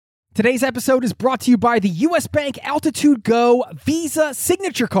Today's episode is brought to you by the U.S. Bank Altitude Go Visa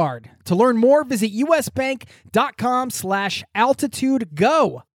Signature Card. To learn more, visit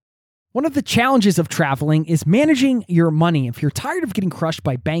usbank.com/altitudego. One of the challenges of traveling is managing your money. If you're tired of getting crushed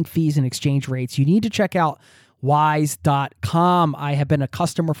by bank fees and exchange rates, you need to check out wise.com. I have been a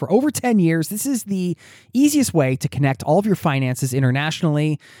customer for over 10 years. This is the easiest way to connect all of your finances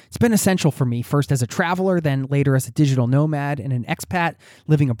internationally. It's been essential for me, first as a traveler, then later as a digital nomad and an expat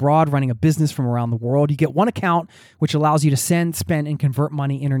living abroad, running a business from around the world. You get one account, which allows you to send, spend, and convert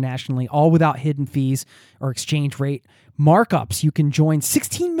money internationally, all without hidden fees or exchange rate markups. You can join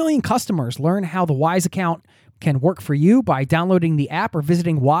 16 million customers. Learn how the Wise account can work for you by downloading the app or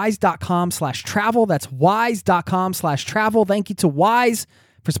visiting wise.com/travel. That's wise.com/travel. Thank you to Wise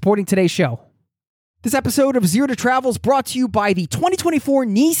for supporting today's show. This episode of Zero to Travel is brought to you by the 2024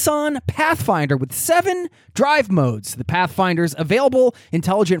 Nissan Pathfinder with 7 drive modes. The Pathfinder's available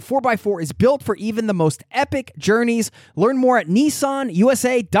intelligent 4x4 is built for even the most epic journeys. Learn more at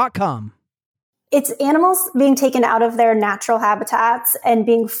nissanusa.com. It's animals being taken out of their natural habitats and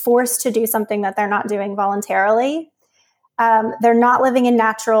being forced to do something that they're not doing voluntarily. They're not living in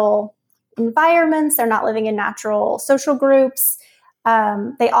natural environments. They're not living in natural social groups.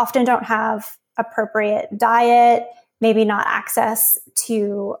 They often don't have appropriate diet, maybe not access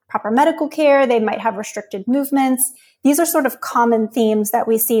to proper medical care. They might have restricted movements. These are sort of common themes that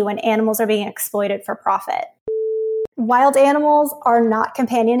we see when animals are being exploited for profit. Wild animals are not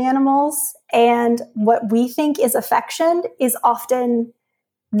companion animals, and what we think is affection is often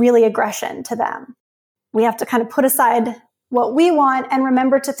really aggression to them. We have to kind of put aside what we want and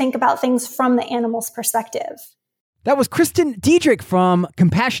remember to think about things from the animal's perspective. That was Kristen Diederich from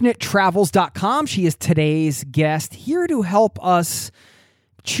CompassionateTravels.com. She is today's guest, here to help us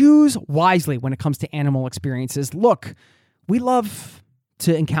choose wisely when it comes to animal experiences. Look, we love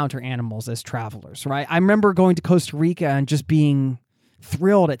to encounter animals as travelers, right? I remember going to Costa Rica and just being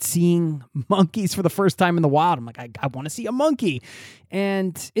thrilled at seeing monkeys for the first time in the wild. I'm like, I want to see a monkey.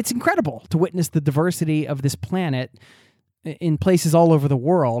 And it's incredible to witness the diversity of this planet in places all over the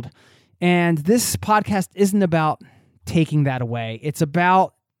world. And this podcast isn't about taking that away. It's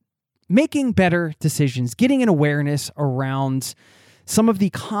about making better decisions, getting an awareness around some of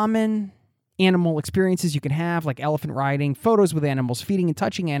the common animal experiences you can have, like elephant riding, photos with animals, feeding and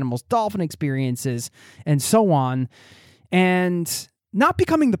touching animals, dolphin experiences, and so on. And not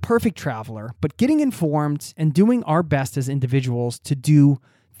becoming the perfect traveler, but getting informed and doing our best as individuals to do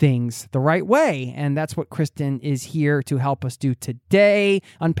things the right way. And that's what Kristen is here to help us do today,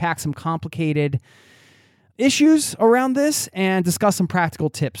 unpack some complicated issues around this and discuss some practical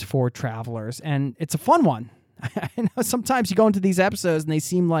tips for travelers. And it's a fun one. I know sometimes you go into these episodes and they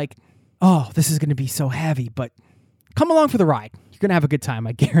seem like, oh, this is going to be so heavy, but come along for the ride. You're going to have a good time.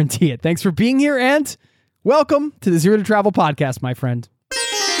 I guarantee it. Thanks for being here and welcome to the Zero to Travel podcast, my friend.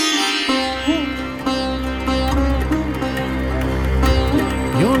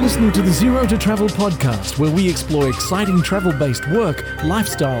 You're listening to the Zero to Travel podcast, where we explore exciting travel-based work,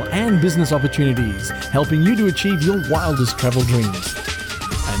 lifestyle, and business opportunities, helping you to achieve your wildest travel dreams.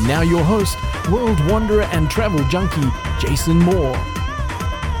 And now your host, world wanderer and travel junkie, Jason Moore.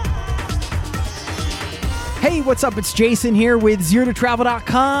 Hey, what's up? It's Jason here with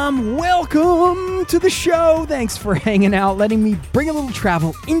ZeroToTravel.com. Welcome to the show. Thanks for hanging out, letting me bring a little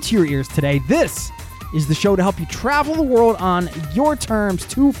travel into your ears today. This is the show to help you travel the world on your terms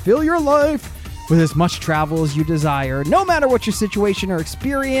to fill your life with as much travel as you desire, no matter what your situation or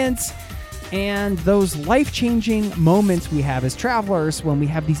experience. And those life-changing moments we have as travelers when we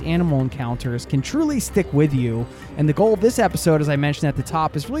have these animal encounters can truly stick with you. And the goal of this episode, as I mentioned at the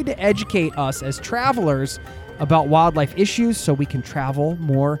top, is really to educate us as travelers about wildlife issues so we can travel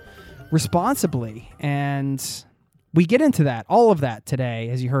more responsibly. And we get into that, all of that today,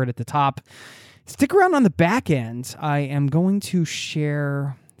 as you heard at the top. Stick around on the back end. I am going to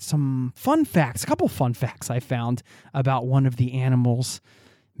share some fun facts, a couple fun facts I found about one of the animals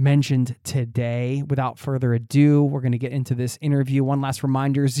mentioned today. Without further ado, we're going to get into this interview. One last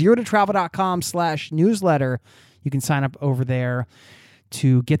reminder, zerototravel.com/newsletter. You can sign up over there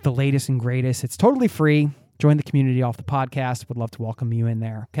to get the latest and greatest. It's totally free. Join the community off the podcast. Would love to welcome you in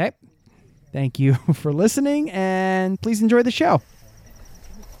there. Okay. Thank you for listening, and please enjoy the show.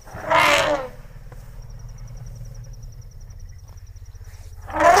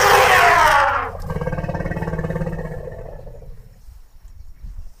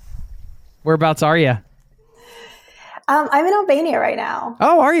 Whereabouts are you? I'm in Albania right now.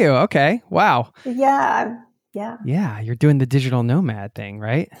 Oh, are you? Okay. Wow. Yeah. You're doing the digital nomad thing,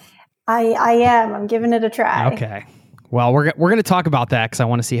 right? I am. I'm giving it a try. Okay. Well, we're going to talk about that because I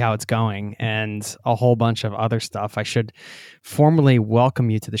want to see how it's going and a whole bunch of other stuff. I should formally welcome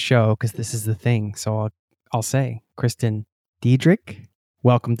you to the show because this is the thing. So I'll say, Kristen Diederich,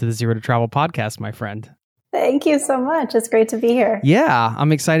 welcome to the Zero to Travel podcast, my friend. Thank you so much. It's great to be here. Yeah,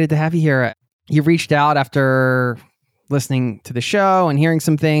 I'm excited to have you here. You reached out after listening to the show and hearing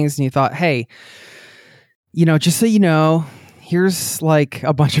some things, and you thought, hey, just so you know, here's like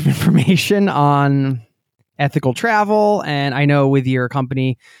a bunch of information on ethical travel. And I know with your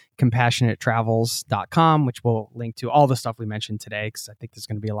company, CompassionateTravels.com, which we'll link to all the stuff we mentioned today, because I think there's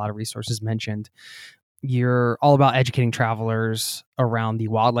going to be a lot of resources mentioned. You're all about educating travelers around the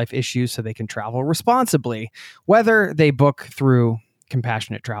wildlife issues so they can travel responsibly, whether they book through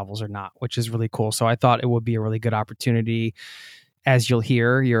Compassionate Travels or not, which is really cool. So I thought it would be a really good opportunity. As you'll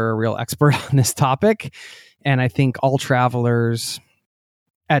hear, you're a real expert on this topic. And I think all travelers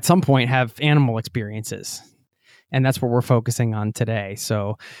at some point have animal experiences. And that's what we're focusing on today.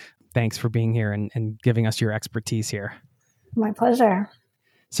 So thanks for being here and giving us your expertise here. My pleasure.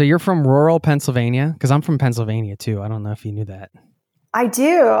 So you're from rural Pennsylvania? Because I'm from Pennsylvania too. I don't know if you knew that. I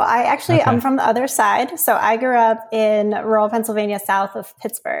do. I'm from the other side. So I grew up in rural Pennsylvania, south of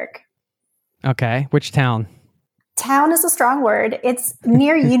Pittsburgh. Okay. Which town? Town is a strong word. It's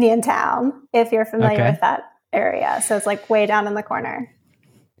near Uniontown, if you're familiar with that area. So it's like way down in the corner.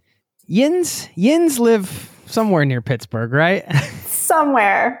 Yins live somewhere near Pittsburgh, right?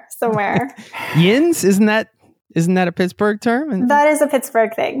 Somewhere. Yins? Isn't that a Pittsburgh term? That is a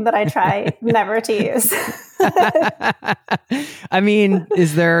Pittsburgh thing that I try never to use. I mean,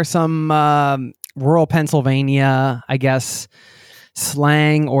 is there some rural Pennsylvania, I guess,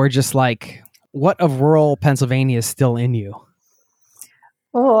 slang, or just like what of rural Pennsylvania is still in you?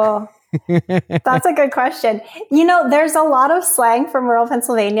 Oh, that's a good question. There's a lot of slang from rural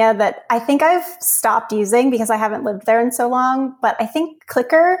Pennsylvania that I think I've stopped using because I haven't lived there in so long. But I think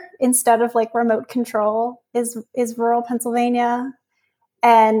clicker instead of like remote control is rural Pennsylvania.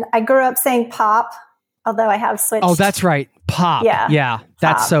 And I grew up saying pop, although I have switched. Oh, that's right. Pop. Yeah.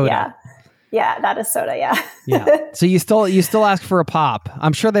 That's pop, soda. Yeah, that is soda. Yeah. Yeah. So you still ask for a pop.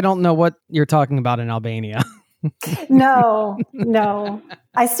 I'm sure they don't know what you're talking about in Albania. No.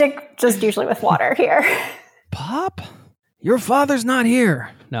 I stick just usually with water here. Pop? Your father's not here.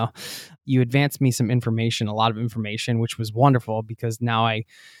 No. You advanced me some information, a lot of information, which was wonderful because now I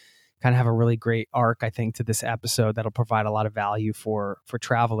kind of have a really great arc, I think, to this episode that'll provide a lot of value for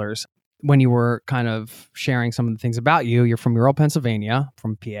travelers. When you were kind of sharing some of the things about you, you're from rural Pennsylvania,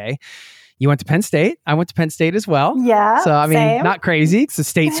 from PA. You went to Penn State. I went to Penn State as well. Yeah. So, I mean, same. Not crazy. It's a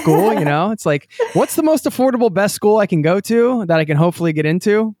state school, It's like, what's the most affordable, best school I can go to that I can hopefully get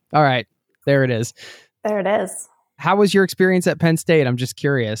into? All right. There it is. There it is. How was your experience at Penn State? I'm just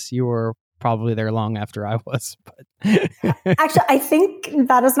curious. You were probably there long after I was. But Actually, I think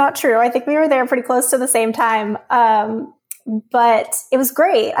that is not true. I think we were there pretty close to the same time. But it was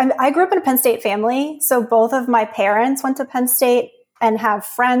great. I grew up in a Penn State family. So both of my parents went to Penn State and have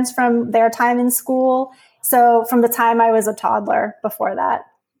friends from their time in school. So from the time I was a toddler before that,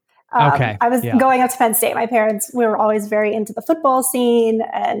 I was going up to Penn State. My parents, we were always very into the football scene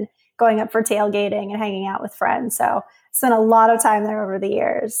and going up for tailgating and hanging out with friends. So spent a lot of time there over the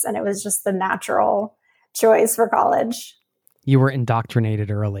years. And it was just the natural choice for college. You were indoctrinated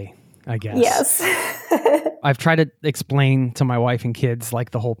early, I guess. Yes. I've tried to explain to my wife and kids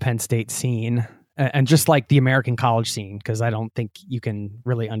like the whole Penn State scene and just like the American college scene, because I don't think you can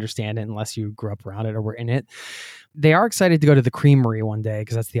really understand it unless you grew up around it or were in it. They are excited to go to the Creamery one day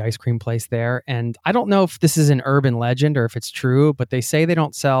because that's the ice cream place there. And I don't know if this is an urban legend or if it's true, but they say they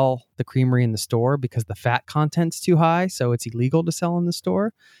don't sell the Creamery in the store because the fat content's too high. So it's illegal to sell in the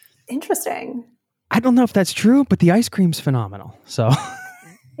store. Interesting. I don't know if that's true, but the ice cream's phenomenal. So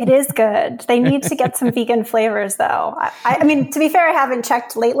it is good. They need to get some vegan flavors though. I mean, to be fair, I haven't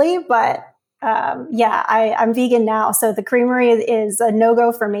checked lately, but I'm vegan now. So the Creamery is a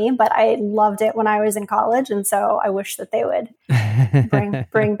no-go for me, but I loved it when I was in college. And so I wish that they would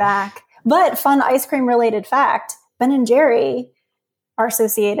bring back. But fun ice cream related fact, Ben and Jerry are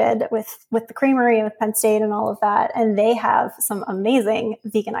associated with the Creamery and with Penn State and all of that. And they have some amazing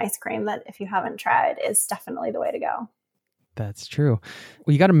vegan ice cream that if you haven't tried is definitely the way to go. That's true.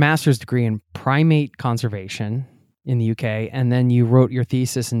 Well, you got a master's degree in primate conservation in the UK, and then you wrote your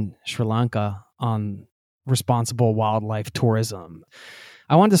thesis in Sri Lanka on responsible wildlife tourism.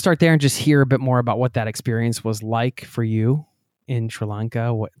 I wanted to start there and just hear a bit more about what that experience was like for you in Sri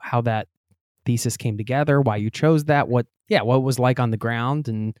Lanka, how that thesis came together, why you chose that, what it was like on the ground,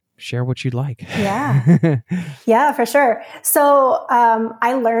 and share what you'd like. Yeah. Yeah, for sure. So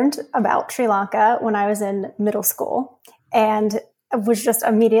I learned about Sri Lanka when I was in middle school and was just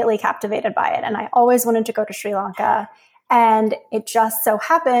immediately captivated by it. And I always wanted to go to Sri Lanka. And it just so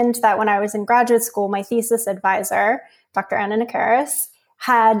happened that when I was in graduate school, my thesis advisor, Dr. Anna Nakaris,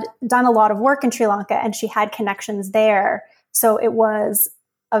 had done a lot of work in Sri Lanka and she had connections there. So it was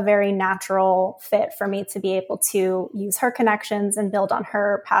a very natural fit for me to be able to use her connections and build on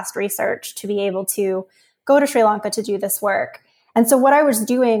her past research to be able to go to Sri Lanka to do this work. And so what I was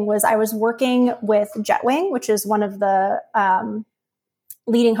doing was I was working with Jetwing, which is one of the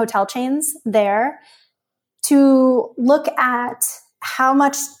leading hotel chains there, to look at how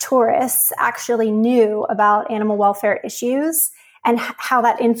much tourists actually knew about animal welfare issues and how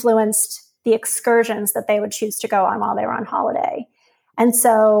that influenced the excursions that they would choose to go on while they were on holiday. And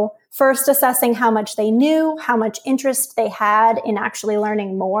so first assessing how much they knew, how much interest they had in actually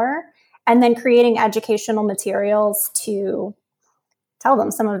learning more, and then creating educational materials to tell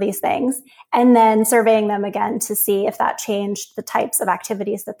them some of these things, and then surveying them again to see if that changed the types of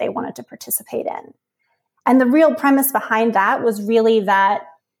activities that they wanted to participate in. And the real premise behind that was really that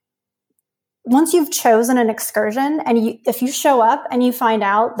once you've chosen an excursion and if you show up and you find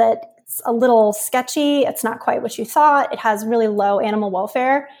out that it's a little sketchy, it's not quite what you thought, it has really low animal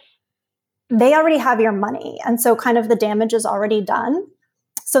welfare, they already have your money. And so kind of the damage is already done.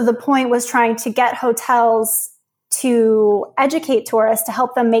 So the point was trying to get hotels to educate tourists, to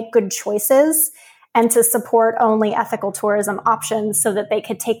help them make good choices and to support only ethical tourism options so that they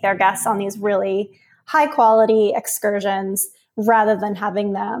could take their guests on these really high quality excursions rather than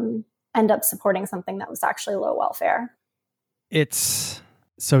having them end up supporting something that was actually low welfare. It's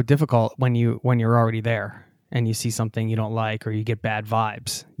so difficult when you're already there and you see something you don't like or you get bad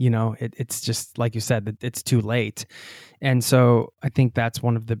vibes. It's just like you said, that it's too late. And so I think that's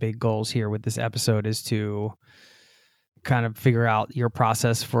one of the big goals here with this episode is to kind of figure out your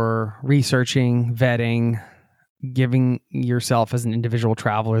process for researching, vetting, giving yourself as an individual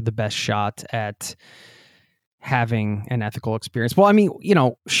traveler the best shot at having an ethical experience. Well, I mean,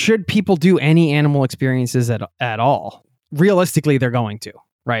 should people do any animal experiences at all? Realistically, they're going to,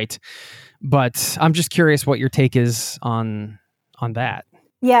 right? But I'm just curious what your take is on that.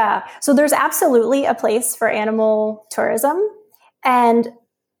 Yeah. So there's absolutely a place for animal tourism,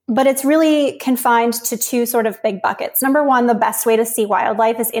 but it's really confined to two sort of big buckets. Number one, the best way to see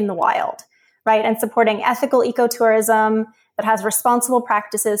wildlife is in the wild, right? And supporting ethical ecotourism that has responsible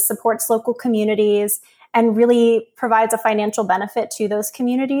practices, supports local communities, and really provides a financial benefit to those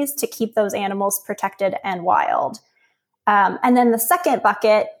communities to keep those animals protected and wild. And then the second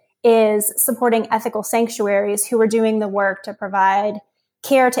bucket is supporting ethical sanctuaries who are doing the work to provide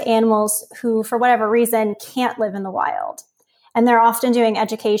care to animals who, for whatever reason, can't live in the wild. And they're often doing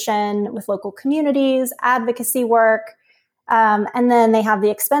education with local communities, advocacy work, and then they have the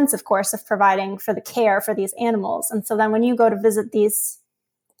expense, of course, of providing for the care for these animals. And so then when you go to visit these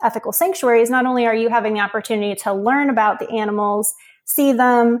ethical sanctuaries, not only are you having the opportunity to learn about the animals, see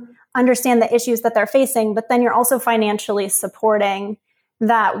them, understand the issues that they're facing, but then you're also financially supporting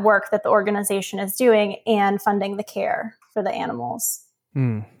that work that the organization is doing and funding the care for the animals.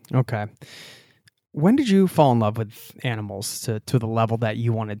 Okay. When did you fall in love with animals to the level that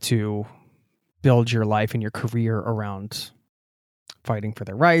you wanted to build your life and your career around fighting for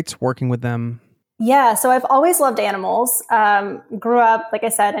their rights, working with them? Yeah, so I've always loved animals. Grew up, like I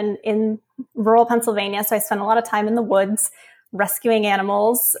said, in rural Pennsylvania, so I spent a lot of time in the woods rescuing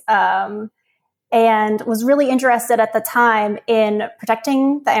animals, and was really interested at the time in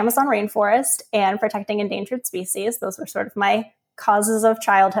protecting the Amazon rainforest and protecting endangered species. Those were sort of my causes of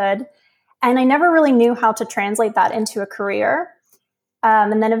childhood. And I never really knew how to translate that into a career.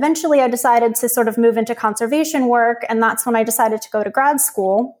 And then eventually I decided to sort of move into conservation work, and that's when I decided to go to grad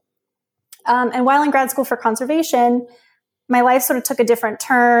school. And while in grad school for conservation, my life sort of took a different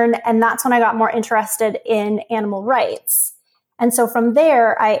turn, and that's when I got more interested in animal rights. And so from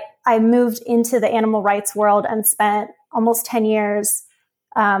there, I moved into the animal rights world and spent almost 10 years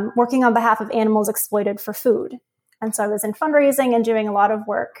working on behalf of animals exploited for food. And so I was in fundraising and doing a lot of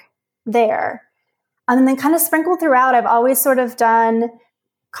work there. And then kind of sprinkled throughout, I've always sort of done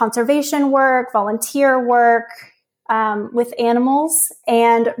conservation work, volunteer work, with animals,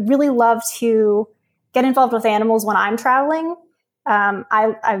 and really love to get involved with animals when I'm traveling.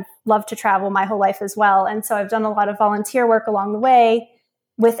 I've loved to travel my whole life as well. And so I've done a lot of volunteer work along the way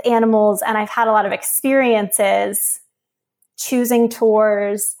with animals, and I've had a lot of experiences choosing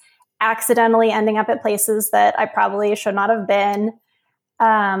tours, accidentally ending up at places that I probably should not have been.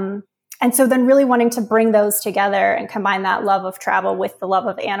 And so then really wanting to bring those together and combine that love of travel with the love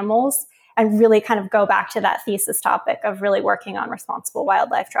of animals and really kind of go back to that thesis topic of really working on responsible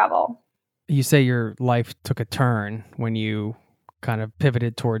wildlife travel. You say your life took a turn when you kind of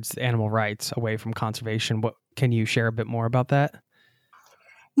pivoted towards animal rights away from conservation. What can you share a bit more about that?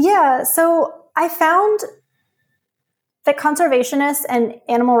 Yeah, so I found that conservationists and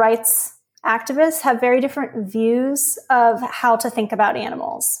animal rights activists have very different views of how to think about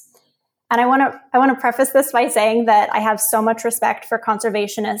animals. And I want to preface this by saying that I have so much respect for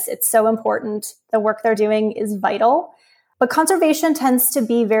conservationists. It's so important. The work they're doing is vital. But conservation tends to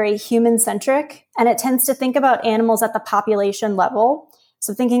be very human-centric, and it tends to think about animals at the population level.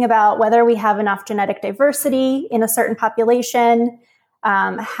 So thinking about whether we have enough genetic diversity in a certain population,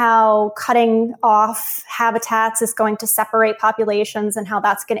 how cutting off habitats is going to separate populations and how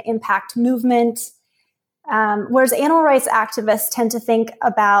that's going to impact movement. Whereas animal rights activists tend to think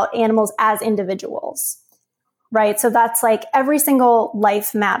about animals as individuals, right? So that's like every single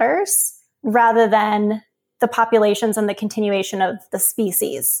life matters rather than the populations and the continuation of the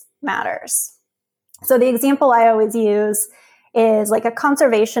species matters. So the example I always use is like a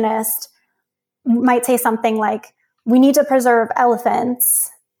conservationist might say something like, we need to preserve elephants,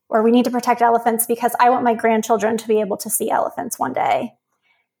 or we need to protect elephants because I want my grandchildren to be able to see elephants one day.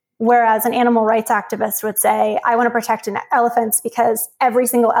 Whereas an animal rights activist would say, I want to protect elephants because every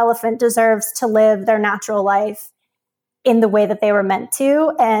single elephant deserves to live their natural life in the way that they were meant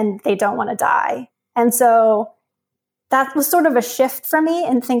to, and they don't want to die. And so that was sort of a shift for me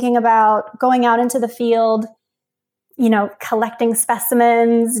in thinking about going out into the field, collecting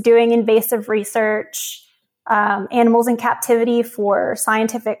specimens, doing invasive research, animals in captivity for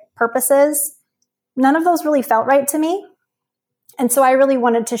scientific purposes. None of those really felt right to me. And so I really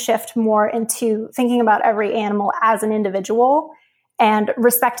wanted to shift more into thinking about every animal as an individual and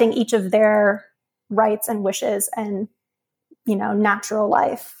respecting each of their rights and wishes and, natural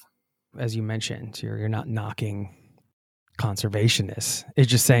life. As you mentioned, you're not knocking conservationists. It's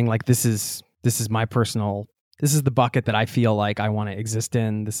just saying like, this is my personal, this is the bucket that I feel like I want to exist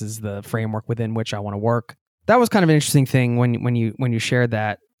in. This is the framework within which I want to work. That was kind of an interesting thing when you shared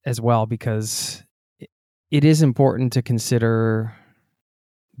that as well, because it is important to consider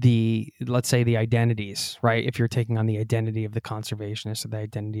let's say the identities, right? If you're taking on the identity of the conservationist or the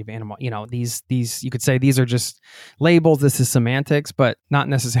identity of animal, these you could say these are just labels. This is semantics, but not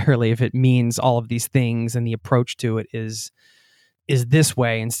necessarily if it means all of these things and the approach to it is this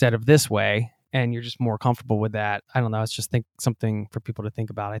way instead of this way. And you're just more comfortable with that. I don't know. It's just something for people to think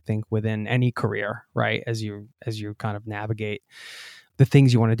about, I think, within any career, right? As you kind of navigate the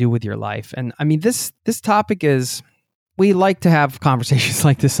things you want to do with your life. And I mean, this topic is, we like to have conversations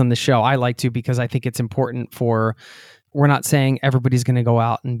like this on the show. I like to, because I think it's important we're not saying everybody's going to go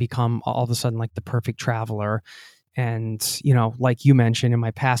out and become all of a sudden like the perfect traveler. And, like you mentioned in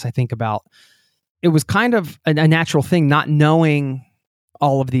my past, I think about, it was kind of a natural thing, not knowing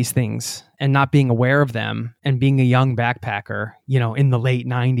all of these things and not being aware of them, and being a young backpacker, in the late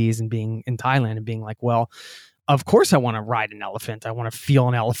 90s and being in Thailand and being like, well, of course I want to ride an elephant. I want to feel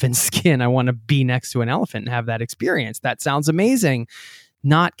an elephant's skin. I want to be next to an elephant and have that experience. That sounds amazing.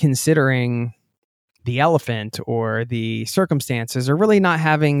 Not considering the elephant or the circumstances, or really not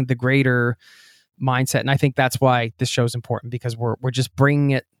having the greater mindset. And I think that's why this show is important, because we're just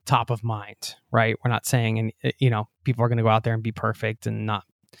bringing it top of mind, right? We're not saying, people are going to go out there and be perfect and not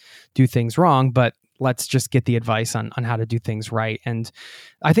do things wrong, but let's just get the advice on how to do things right. And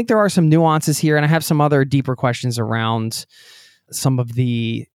I think there are some nuances here, and I have some other deeper questions around some of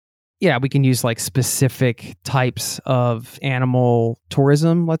we can use like specific types of animal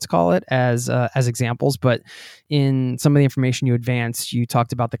tourism, let's call it, as examples. But in some of the information you advanced, you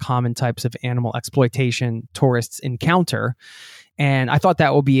talked about the common types of animal exploitation tourists encounter. And I thought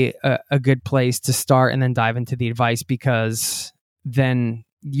that would be a good place to start and then dive into the advice, because then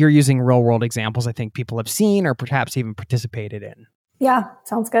you're using real world examples I think people have seen or perhaps even participated in. Yeah,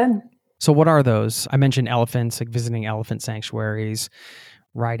 sounds good. So what are those? I mentioned elephants, like visiting elephant sanctuaries,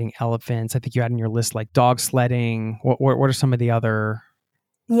 riding elephants. I think you had in your list like dog sledding. What are some of the other?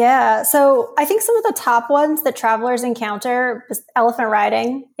 Yeah, so I think some of the top ones that travelers encounter, elephant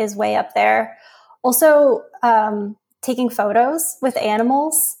riding is way up there. Also, taking photos with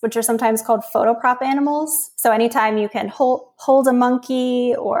animals, which are sometimes called photo prop animals. So anytime you can hold a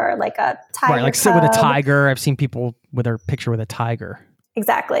monkey or like a tiger, right, like sit with a tiger. I've seen people with their picture with a tiger.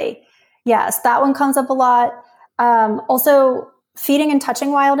 Exactly. Yes, that one comes up a lot. Also, feeding and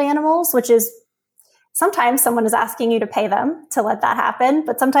touching wild animals, which is sometimes someone is asking you to pay them to let that happen,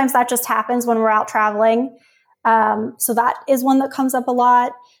 but sometimes that just happens when we're out traveling. So that is one that comes up a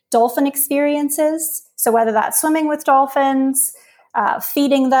lot. Dolphin experiences. So whether that's swimming with dolphins,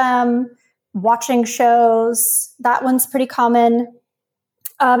 feeding them, watching shows, that one's pretty common.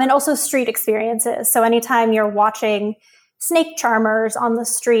 And also street experiences. So anytime you're watching snake charmers on the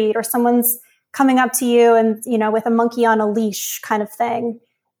street, or someone's coming up to you and, with a monkey on a leash kind of thing,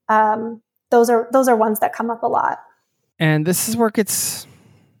 those are ones that come up a lot. And this is where it gets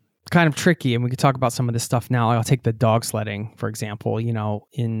kind of tricky, and we could talk about some of this stuff now. I'll take the dog sledding, for example.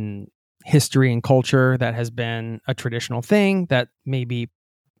 In history and culture, that has been a traditional thing that maybe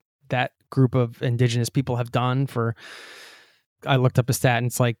that group of indigenous people have done for, I looked up a stat, and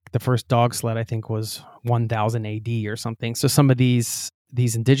it's like the first dog sled, I think, was 1000 AD or something. So some of these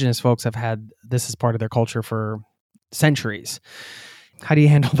indigenous folks have had this as part of their culture for centuries. How do you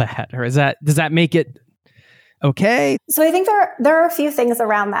handle that? Or does that make it okay? So I think there are a few things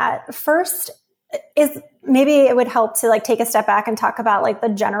around that. First is maybe it would help to take a step back and talk about the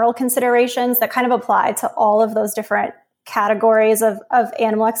general considerations that kind of apply to all of those different categories of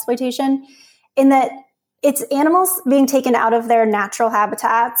animal exploitation, in that it's animals being taken out of their natural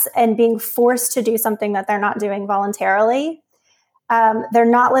habitats and being forced to do something that they're not doing voluntarily. They're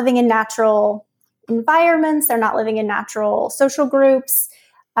not living in natural environments. They're not living in natural social groups.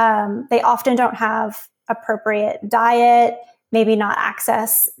 They often don't have appropriate diet, maybe not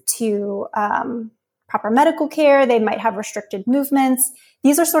access to proper medical care. They might have restricted movements.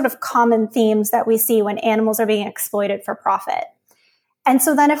 These are sort of common themes that we see when animals are being exploited for profit. And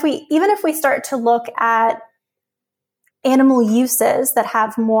so then if we start to look at animal uses that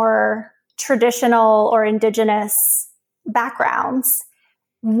have more traditional or indigenous backgrounds,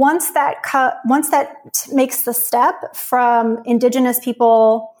 once that makes the step from indigenous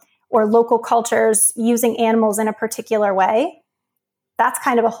people or local cultures using animals in a particular way, that's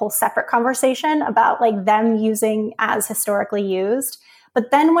kind of a whole separate conversation about them using as historically used. But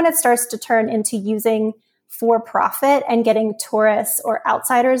then when it starts to turn into using for profit and getting tourists or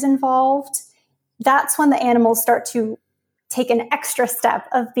outsiders involved, that's when the animals start to take an extra step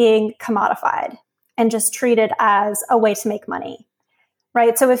of being commodified and just treated as a way to make money,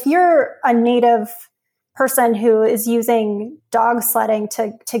 right? So if you're a native person who is using dog sledding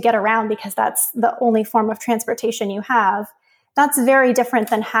to get around because that's the only form of transportation you have, that's very different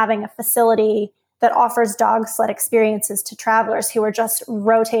than having a facility that offers dog sled experiences to travelers who are just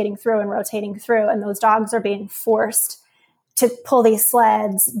rotating through, and those dogs are being forced to pull these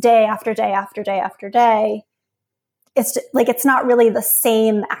sleds day after day after day after day. It's not really the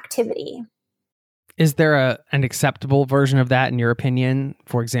same activity. Is there an acceptable version of that in your opinion?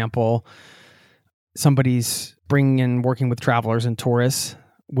 For example, somebody's working with travelers and tourists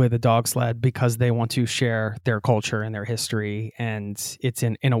with a dog sled because they want to share their culture and their history, and it's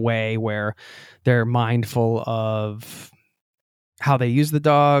in a way where they're mindful of how they use the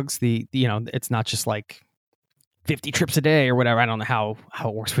dogs. It's not just 50 trips a day or whatever. I don't know how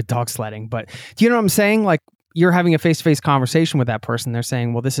it works with dog sledding, but do you know what I'm saying? You're having a face-to-face conversation with that person. They're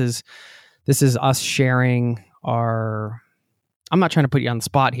saying, well, this is us sharing our... I'm not trying to put you on the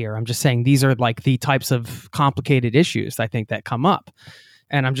spot here. I'm just saying these are the types of complicated issues I think that come up.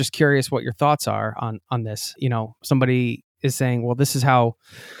 And I'm just curious what your thoughts are on this. Somebody is saying, well, this is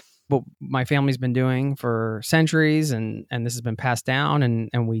what my family's been doing for centuries, and this has been passed down,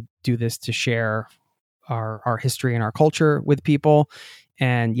 and we do this to share our history and our culture with people.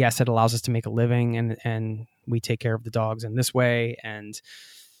 And yes, it allows us to make a living, and we take care of the dogs in this way, and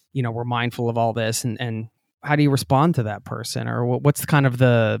we're mindful of all this. And how do you respond to that person, or what's kind of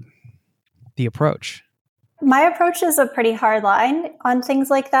the approach? My approach is a pretty hard line on things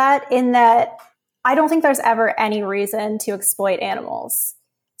like that, in that I don't think there's ever any reason to exploit animals.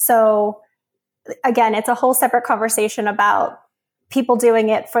 So again, it's a whole separate conversation about people doing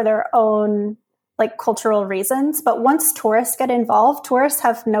it for their own cultural reasons. But once tourists get involved, tourists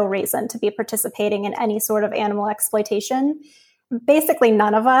have no reason to be participating in any sort of animal exploitation. Basically,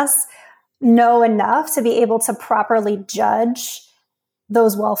 none of us know enough to be able to properly judge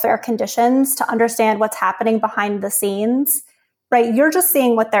those welfare conditions, to understand what's happening behind the scenes, right? You're just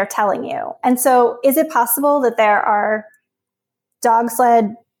seeing what they're telling you. And so is it possible that there are dog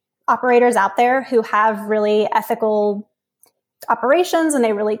sled operators out there who have really ethical operations and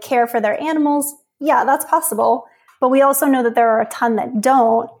they really care for their animals? Yeah, that's possible. But we also know that there are a ton that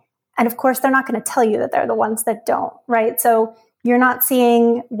don't. And of course, they're not going to tell you that they're the ones that don't, right? So you're not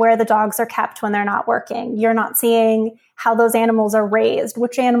seeing where the dogs are kept when they're not working. You're not seeing how those animals are raised,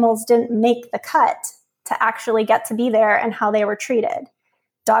 which animals didn't make the cut to actually get to be there, and how they were treated.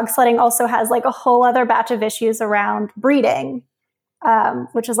 Dog sledding also has a whole other batch of issues around breeding,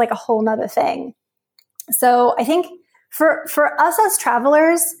 which is a whole nother thing. So I think for us as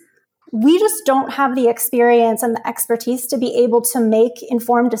travelers, we just don't have the experience and the expertise to be able to make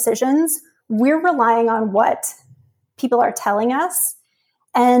informed decisions. We're relying on what people are telling us.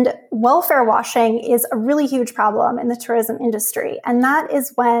 And welfare washing is a really huge problem in the tourism industry. And that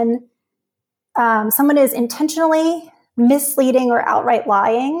is when someone is intentionally misleading or outright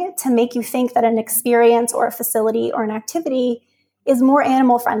lying to make you think that an experience or a facility or an activity is more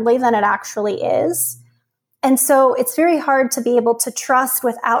animal friendly than it actually is. And so it's very hard to be able to trust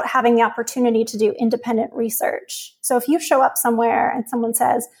without having the opportunity to do independent research. So if you show up somewhere and someone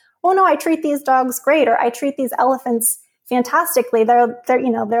says, "Oh no, I treat these dogs great," or "I treat these elephants fantastically.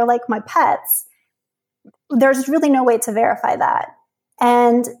 They're like my pets." There's really no way to verify that.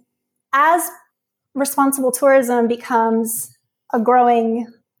 And as responsible tourism becomes a growing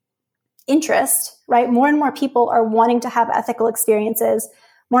interest, right? More and more people are wanting to have ethical experiences.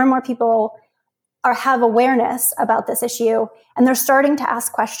 More and more people have awareness about this issue, and they're starting to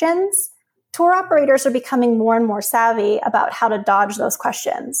ask questions. Tour operators are becoming more and more savvy about how to dodge those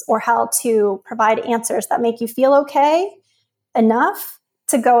questions or how to provide answers that make you feel okay enough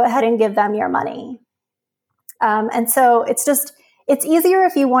to go ahead and give them your money. And so it's easier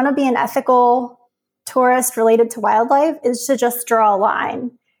if you want to be an ethical tourist related to wildlife is to just draw a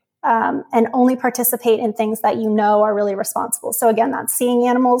line and only participate in things that you know are really responsible. So again, that's seeing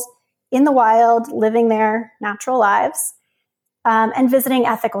animals in the wild, living their natural lives, and visiting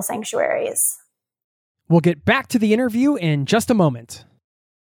ethical sanctuaries. We'll get back to the interview in just a moment.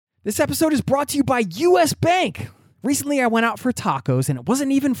 This episode is brought to you by U.S. Bank. Recently, I went out for tacos, and it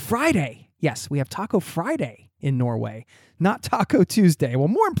wasn't even Friday. Yes, we have Taco Friday in Norway, not Taco Tuesday. Well,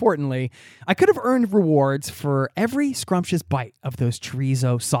 more importantly, I could have earned rewards for every scrumptious bite of those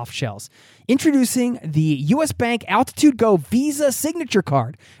chorizo soft shells. Introducing the U.S. Bank Altitude Go Visa Signature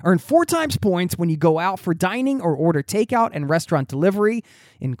Card. Earn 4 times points when you go out for dining or order takeout and restaurant delivery,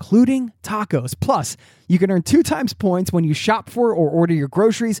 including tacos. Plus, you can earn 2 times points when you shop for or order your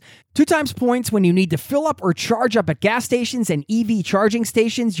groceries, 2 times points when you need to fill up or charge up at gas stations and EV charging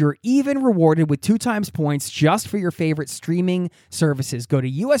stations. You're even rewarded with 2 times points just for your favorite streaming services. Go to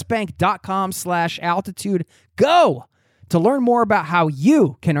usbank.com/altitude-go to learn more about how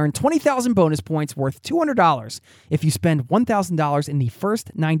you can earn 20,000 bonus points worth $200 if you spend $1,000 in the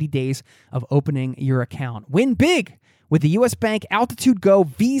first 90 days of opening your account. Win big with the U.S. Bank Altitude Go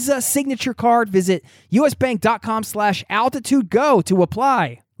Visa Signature Card. Visit usbank.com/altitude-go to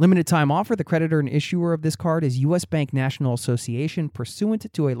apply. Limited time offer. The creditor and issuer of this card is U.S. Bank National Association, pursuant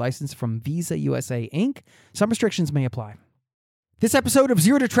to a license from Visa USA, Inc. Some restrictions may apply. This episode of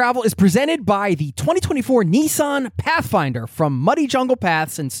Zero to Travel is presented by the 2024 Nissan Pathfinder. From muddy jungle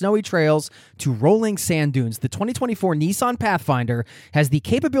paths and snowy trails to rolling sand dunes, the 2024 Nissan Pathfinder has the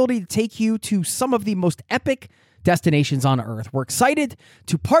capability to take you to some of the most epic destinations on Earth. We're excited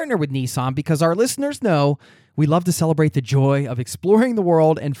to partner with Nissan because our listeners know we love to celebrate the joy of exploring the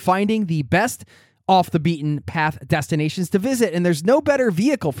world and finding the best off the beaten path destinations to visit. And there's no better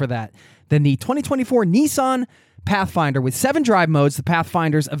vehicle for that than the 2024 Nissan Pathfinder. With 7 drive modes, the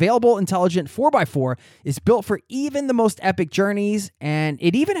Pathfinder's available intelligent 4x4 is built for even the most epic journeys, and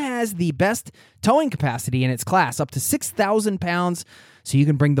it even has the best towing capacity in its class, up to 6,000 pounds, so you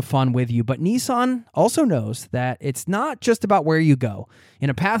can bring the fun with you. But Nissan also knows that it's not just about where you go.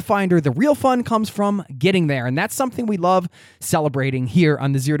 In a Pathfinder, the real fun comes from getting there, and that's something we love celebrating here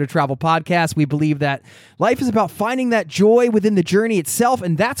on the Zero to Travel podcast. We believe that life is about finding that joy within the journey itself,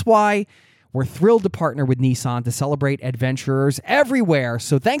 and that's why we're thrilled to partner with Nissan to celebrate adventurers everywhere.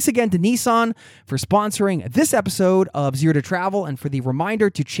 So thanks again to Nissan for sponsoring this episode of Zero to Travel and for the reminder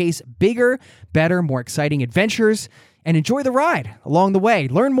to chase bigger, better, more exciting adventures and enjoy the ride along the way.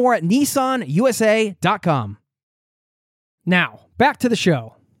 Learn more at nissanusa.com. Now, back to the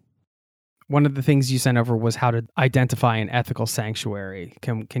show. One of the things you sent over was how to identify an ethical sanctuary.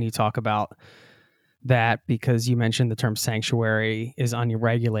 Can you talk about that, because you mentioned the term sanctuary is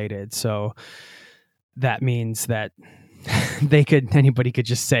unregulated, so that means that anybody could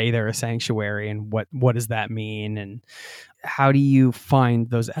just say they're a sanctuary, and what does that mean, and how do you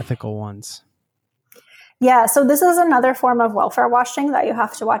find those ethical ones? Yeah, so this is another form of welfare washing that you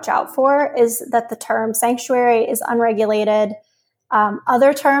have to watch out for, is that the term sanctuary is unregulated.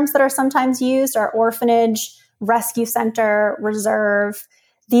 Other terms that are sometimes used are orphanage, rescue center, reserve.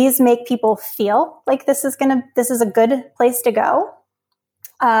 These make people feel like this is a good place to go.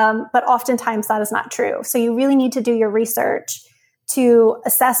 But oftentimes that is not true. So you really need to do your research to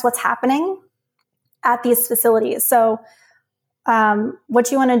assess what's happening at these facilities. So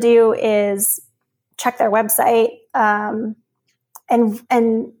what you want to do is check their website and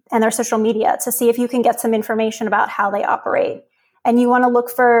and their social media to see if you can get some information about how they operate. And you want to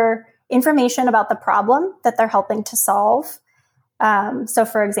look for information about the problem that they're helping to solve. So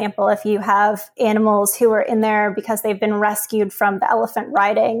for example, if you have animals who are in there because they've been rescued from the elephant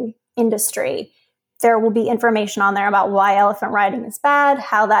riding industry, there will be information on there about why elephant riding is bad,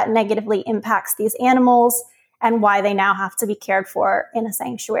 how that negatively impacts these animals, and why they now have to be cared for in a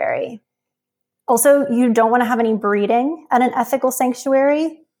sanctuary. Also, you don't want to have any breeding at an ethical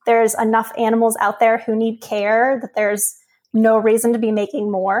sanctuary. There's enough animals out there who need care that there's no reason to be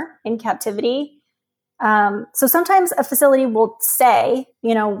making more in captivity. So sometimes a facility will say,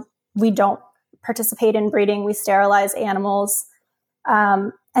 we don't participate in breeding, we sterilize animals.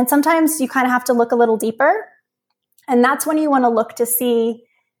 And sometimes you kind of have to look a little deeper. And that's when you want to look to see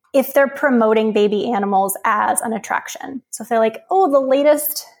if they're promoting baby animals as an attraction. So if they're like, oh, the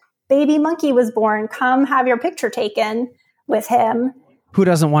latest baby monkey was born, come have your picture taken with him. Who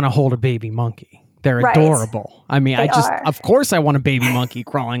doesn't want to hold a baby monkey? They're adorable. I mean, of course I want a baby monkey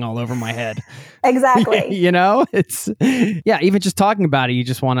crawling all over my head. Exactly. It's, even just talking about it, you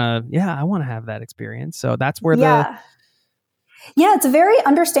just want to, I want to have that experience. So that's where it's a very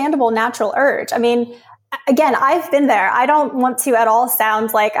understandable natural urge. I mean, again, I've been there. I don't want to at all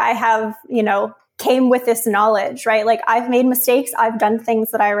sound like I have, came with this knowledge, right? Like I've made mistakes. I've done things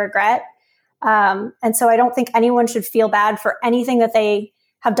that I regret. And so I don't think anyone should feel bad for anything that they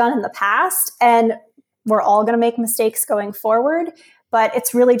have done in the past. And we're all going to make mistakes going forward. But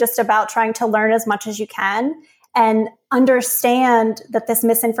it's really just about trying to learn as much as you can and understand that this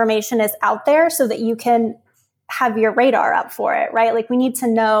misinformation is out there so that you can have your radar up for it, right? Like we need to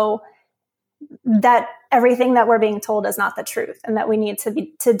know that everything that we're being told is not the truth and that we need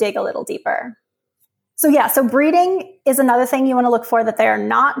to dig a little deeper. So breeding is another thing you want to look for that they're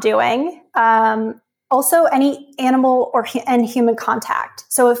not doing. Also, any animal and human contact.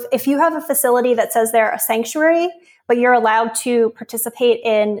 So if you have a facility that says they're a sanctuary, but you're allowed to participate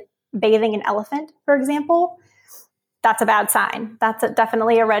in bathing an elephant, for example, that's a bad sign. That's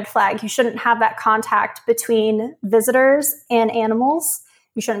definitely a red flag. You shouldn't have that contact between visitors and animals.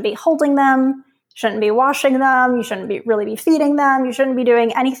 You shouldn't be holding them, shouldn't be washing them, you shouldn't really be feeding them, you shouldn't be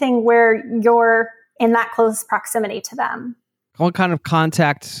doing anything where you're in that close proximity to them. What kind of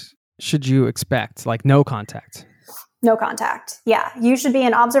contact should you expect? Like no contact? No contact. Yeah. You should be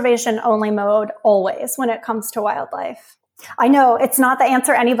in observation only mode always when it comes to wildlife. I know it's not the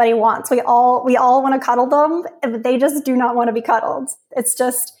answer anybody wants. We all want to cuddle them, but they just do not want to be cuddled. It's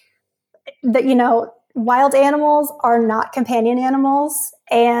just that, wild animals are not companion animals.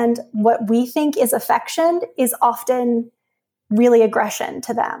 And what we think is affection is often really aggression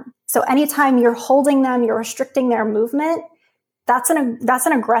to them. So anytime you're holding them, you're restricting their movement, that's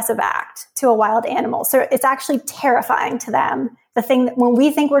an aggressive act to a wild animal. So it's actually terrifying to them. The thing that when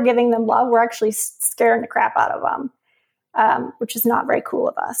we think we're giving them love, we're actually scaring the crap out of them, which is not very cool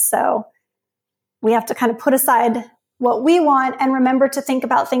of us. So we have to kind of put aside what we want and remember to think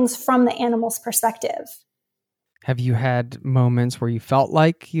about things from the animal's perspective. Have you had moments where you felt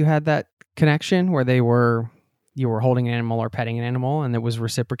like you had that connection where you were holding an animal or petting an animal and it was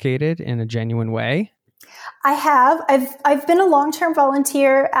reciprocated in a genuine way? I have. I've been a long-term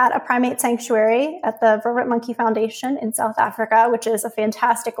volunteer at a primate sanctuary at the Vervet Monkey Foundation in South Africa, which is a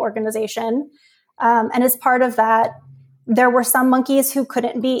fantastic organization. And as part of that, there were some monkeys who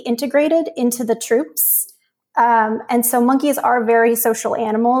couldn't be integrated into the troops. And so monkeys are very social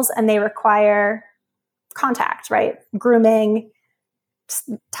animals and they require contact, right? Grooming,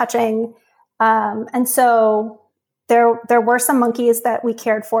 touching. And so there were some monkeys that we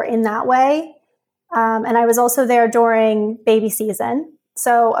cared for in that way. And I was also there during baby season.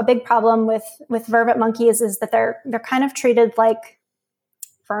 So a big problem with vervet monkeys is that they're kind of treated like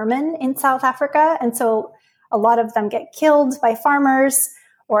vermin in South Africa. And so a lot of them get killed by farmers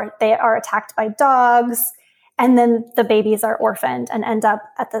or they are attacked by dogs. And then the babies are orphaned and end up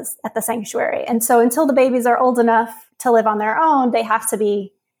at the sanctuary. And so until the babies are old enough to live on their own, they have to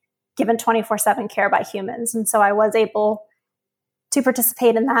be given 24/7 care by humans. And so I was able to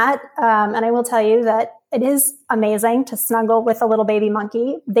participate in that. And I will tell you that it is amazing to snuggle with a little baby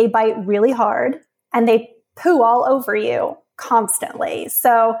monkey. They bite really hard and they poo all over you constantly.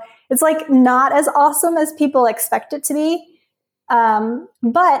 So it's like not as awesome as people expect it to be.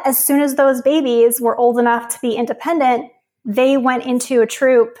 But as soon as those babies were old enough to be independent, they went into a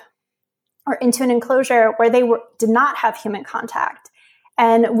troop or into an enclosure where they did not have human contact.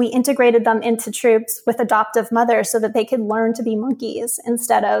 And we integrated them into troops with adoptive mothers so that they could learn to be monkeys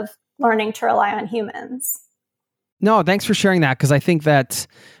instead of learning to rely on humans. No, thanks for sharing that, because I think that's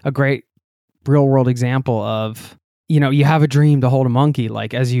a great real world example of, you have a dream to hold a monkey,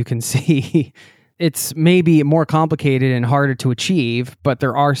 like, as you can see. It's maybe more complicated and harder to achieve, but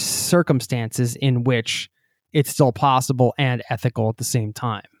there are circumstances in which it's still possible and ethical at the same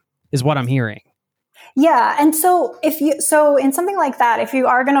time, is what I'm hearing. Yeah. And so in something like that, if you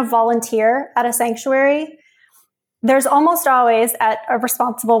are going to volunteer at a sanctuary, there's almost always, at a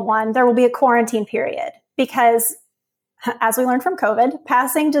responsible one, there will be a quarantine period, because as we learned from COVID,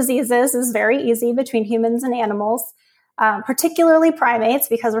 passing diseases is very easy between humans and animals, particularly primates,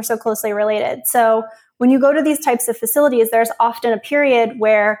 because we're so closely related. So when you go to these types of facilities, there's often a period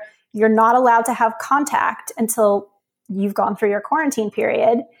where you're not allowed to have contact until you've gone through your quarantine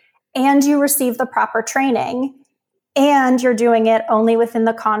period and you receive the proper training, and you're doing it only within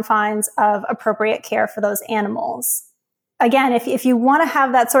the confines of appropriate care for those animals. Again, if you want to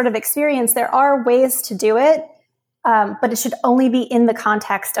have that sort of experience, there are ways to do it, but it should only be in the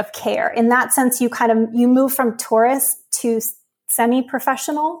context of care. In that sense, you move from tourist to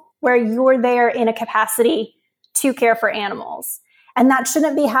semi-professional, where you're there in a capacity to care for animals. And that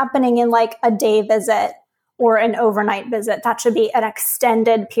shouldn't be happening in like a day visit or an overnight visit. That should be an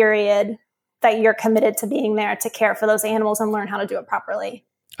extended period that you're committed to being there to care for those animals and learn how to do it properly.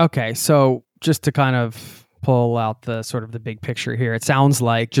 Okay, so just to kind of pull out the sort of the big picture here, it sounds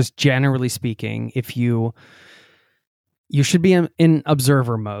like, just generally speaking, if you should be in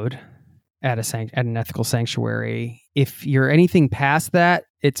observer mode at an ethical sanctuary. If you're anything past that,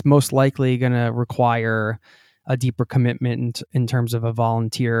 it's most likely going to require a deeper commitment in terms of a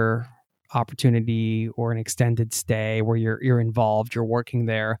volunteer opportunity or an extended stay where you're involved, you're working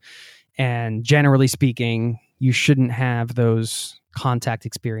there. And generally speaking, you shouldn't have those contact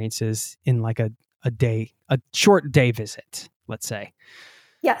experiences in like a short day visit, let's say.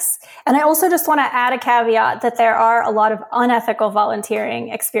 Yes. And I also just want to add a caveat that there are a lot of unethical volunteering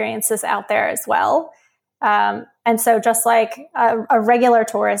experiences out there as well. And so just like a regular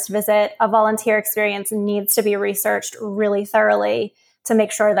tourist visit, a volunteer experience needs to be researched really thoroughly to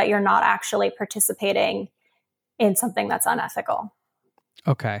make sure that you're not actually participating in something that's unethical.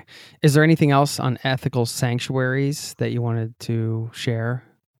 Okay. Is there anything else on ethical sanctuaries that you wanted to share?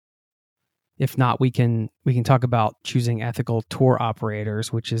 If not, we can talk about choosing ethical tour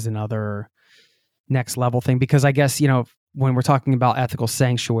operators, which is another next level thing. Because I guess, when we're talking about ethical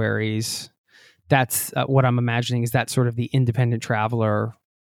sanctuaries, that's what I'm imagining is that sort of the independent traveler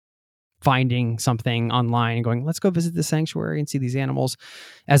finding something online and going, let's go visit the sanctuary and see these animals,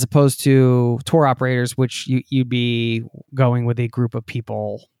 as opposed to tour operators, which you'd be going with a group of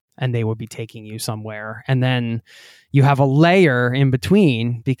people and they would be taking you somewhere. And then you have a layer in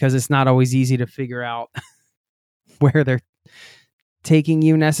between, because it's not always easy to figure out where they're taking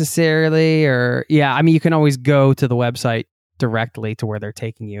you necessarily. Or, you can always go to the website directly to where they're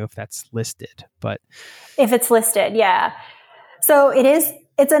taking you if that's listed. But if it's listed, yeah. So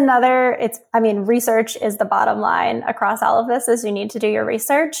research is the bottom line across all of this, is you need to do your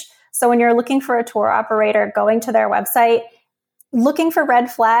research. So when you're looking for a tour operator, going to their website, looking for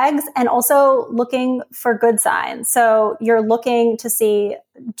red flags, and also looking for good signs. So you're looking to see,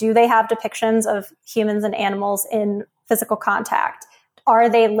 do they have depictions of humans and animals in physical contact? Are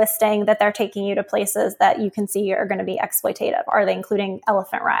they listing that they're taking you to places that you can see are going to be exploitative? Are they including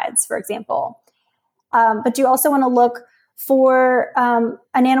elephant rides, for example? But you also want to look for an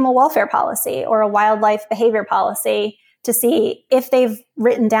animal welfare policy or a wildlife behavior policy to see if they've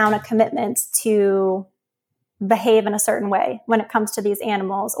written down a commitment to behave in a certain way when it comes to these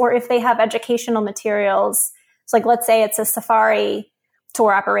animals, or if they have educational materials. So like, let's say it's a safari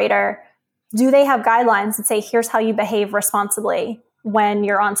tour operator. Do they have guidelines that say, here's how you behave responsibly when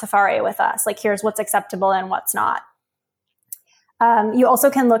you're on safari with us? Like, here's what's acceptable and what's not. You also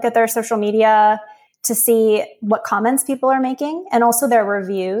can look at their social media to see what comments people are making, and also their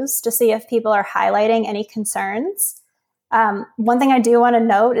reviews to see if people are highlighting any concerns. One thing I do want to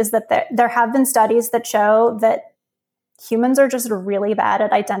note is that there have been studies that show that humans are just really bad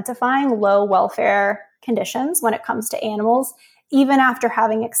at identifying low welfare conditions when it comes to animals, even after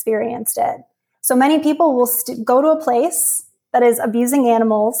having experienced it. So many people will go to a place that is abusing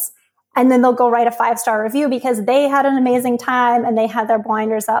animals, and then they'll go write a 5-star review because they had an amazing time and they had their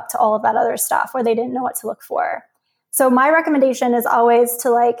blinders up to all of that other stuff where they didn't know what to look for. So my recommendation is always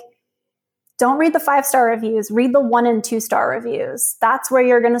to don't read the 5-star reviews, read the 1 and 2-star reviews. That's where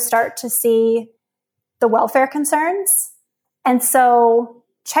you're going to start to see the welfare concerns. And so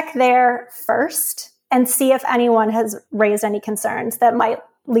check there first and see if anyone has raised any concerns that might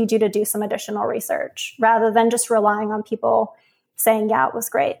lead you to do some additional research, rather than just relying on people saying, yeah, it was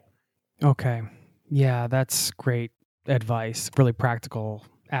great. Okay. Yeah, that's great advice. Really practical,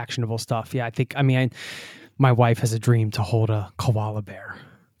 actionable stuff. Yeah, my wife has a dream to hold a koala bear,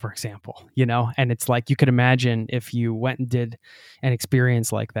 for example, and it's like, you could imagine if you went and did an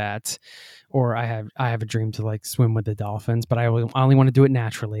experience like that, or I have a dream to like swim with the dolphins, but I only want to do it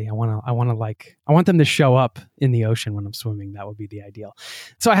naturally. I want them to show up in the ocean when I'm swimming. That would be the ideal.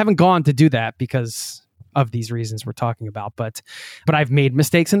 So I haven't gone to do that because of these reasons we're talking about, but I've made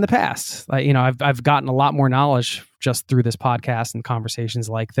mistakes in the past. I've gotten a lot more knowledge just through this podcast and conversations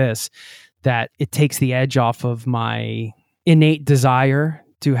like this, that it takes the edge off of my innate desire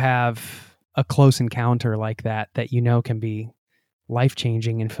to have a close encounter like that can be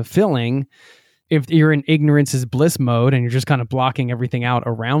life-changing and fulfilling if you're in ignorance is bliss mode and you're just kind of blocking everything out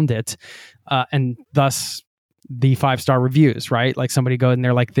around it. And thus the 5-star reviews, right? Like somebody go in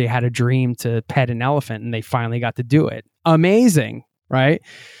there, like they had a dream to pet an elephant and they finally got to do it. Amazing, right?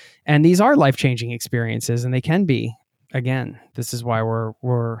 And these are life-changing experiences, and they can be. Again, this is why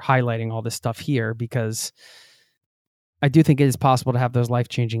we're highlighting all this stuff here, because I do think it is possible to have those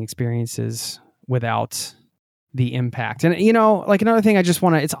life-changing experiences without the impact. And, like another thing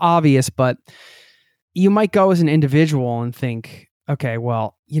it's obvious, but you might go as an individual and think, okay,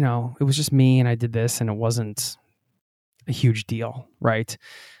 well, it was just me and I did this and it wasn't a huge deal, right?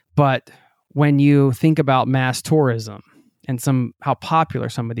 But when you think about mass tourism and how popular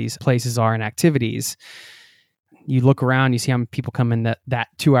some of these places are and activities, you look around, you see how many people come in that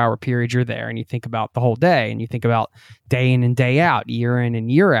 2-hour period you're there, and you think about the whole day, and you think about day in and day out, year in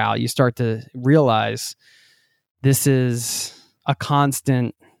and year out. You start to realize this is a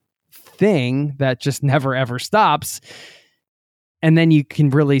constant thing that just never, ever stops. And then you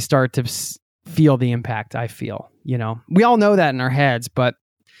can really start to feel the impact I feel. We all know that in our heads, but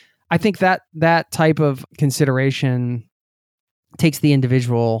I think that type of consideration takes the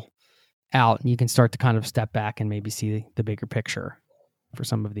individual out, and you can start to kind of step back and maybe see the bigger picture for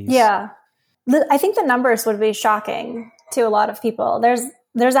some of these. Yeah. I think the numbers would be shocking to a lot of people.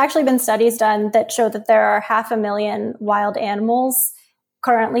 There's actually been studies done that show that there are 500,000 wild animals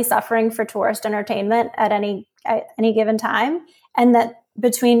currently suffering for tourist entertainment at any given time, and that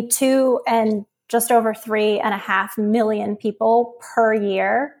between 2 and just over 3.5 million people per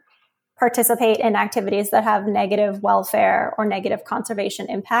year participate in activities that have negative welfare or negative conservation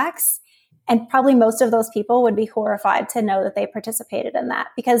impacts. And probably most of those people would be horrified to know that they participated in that,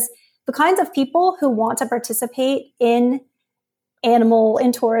 because the kinds of people who want to participate in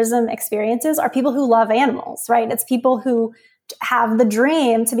tourism experiences are people who love animals, right? It's people who have the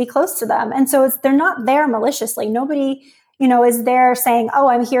dream to be close to them. And so they're not there maliciously. Nobody, is there saying, oh,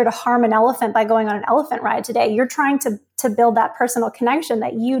 I'm here to harm an elephant by going on an elephant ride today. You're trying to build that personal connection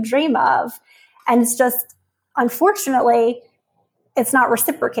that you dream of. And it's just, unfortunately, it's not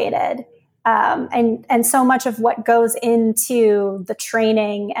reciprocated. And so much of what goes into the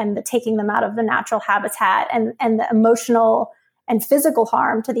training and the taking them out of the natural habitat and the emotional and physical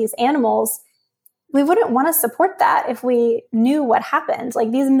harm to these animals, we wouldn't want to support that if we knew what happened.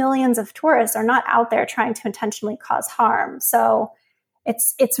 Like, these millions of tourists are not out there trying to intentionally cause harm. So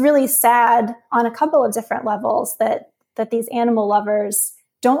it's really sad on a couple of different levels that these animal lovers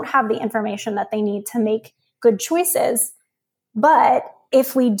don't have the information that they need to make good choices. But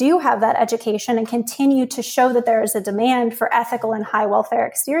if we do have that education and continue to show that there is a demand for ethical and high welfare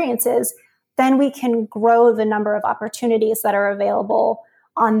experiences, then we can grow the number of opportunities that are available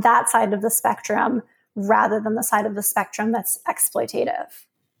on that side of the spectrum rather than the side of the spectrum that's exploitative.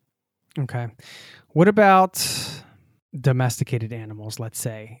 Okay. What about domesticated animals, let's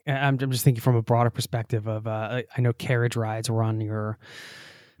say? I'm just thinking from a broader perspective of, I know carriage rides were on your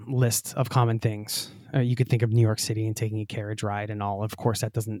list of common things. You could think of New York City and taking a carriage ride and all. Of course,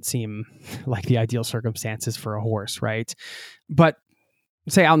 that doesn't seem like the ideal circumstances for a horse, right? But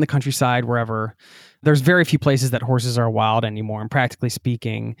say out in the countryside, wherever, there's very few places that horses are wild anymore. And practically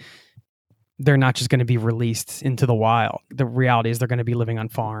speaking, they're not just going to be released into the wild. The reality is they're going to be living on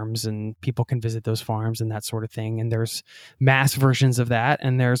farms, and people can visit those farms and that sort of thing. And there's mass versions of that,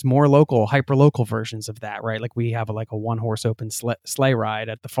 and there's more local, hyper-local versions of that, right? Like we have a one-horse open sleigh ride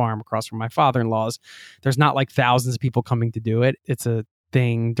at the farm across from my father-in-law's. There's not like thousands of people coming to do it. It's a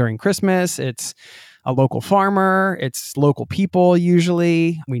thing during Christmas. It's a local farmer. It's local people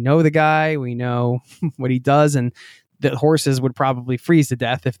usually. We know the guy. We know what he does, and the horses would probably freeze to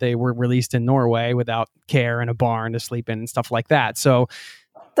death if they were released in Norway without care in a barn to sleep in and stuff like that. So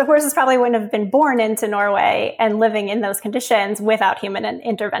the horses probably wouldn't have been born into Norway and living in those conditions without human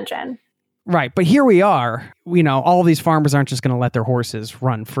intervention. Right. But here we are, all of these farmers aren't just going to let their horses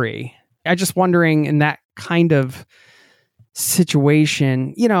run free. I'm just wondering, in that kind of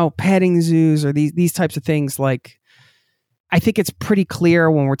situation, petting zoos or these types of things, like, I think it's pretty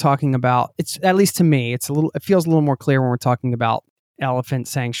clear when we're talking about, it's at least to me, it feels a little more clear when we're talking about elephant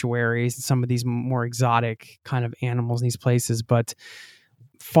sanctuaries and some of these more exotic kind of animals in these places, but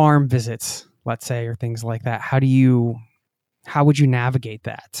farm visits, let's say, or things like that. How would you navigate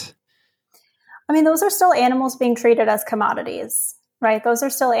that? I mean, those are still animals being treated as commodities, right? Those are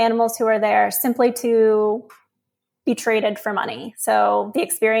still animals who are there simply to be traded for money. So the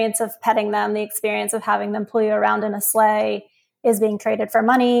experience of petting them, the experience of having them pull you around in a sleigh is being traded for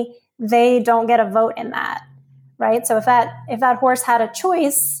money. They don't get a vote in that, right? So if that horse had a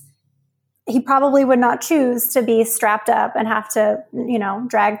choice, he probably would not choose to be strapped up and have to,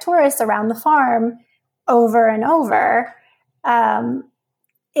 drag tourists around the farm over and over.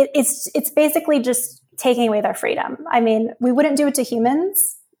 It's basically just taking away their freedom. I mean, we wouldn't do it to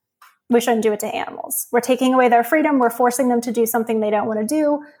humans. We shouldn't do it to animals. We're taking away their freedom. We're forcing them to do something they don't want to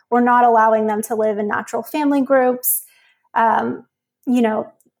do. We're not allowing them to live in natural family groups.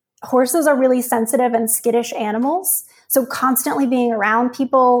 Horses are really sensitive and skittish animals. So constantly being around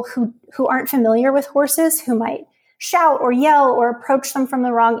people who aren't familiar with horses, who might shout or yell or approach them from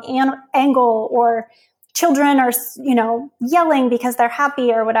the wrong angle, or children are, yelling because they're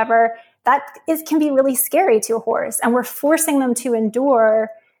happy or whatever, can be really scary to a horse. And we're forcing them to endure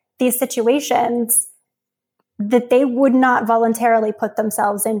these situations that they would not voluntarily put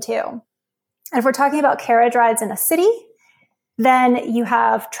themselves into. And if we're talking about carriage rides in a city, then you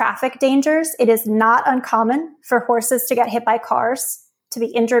have traffic dangers. It is not uncommon for horses to get hit by cars, to be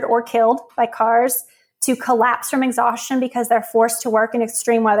injured or killed by cars, to collapse from exhaustion because they're forced to work in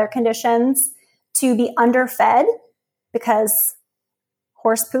extreme weather conditions, to be underfed because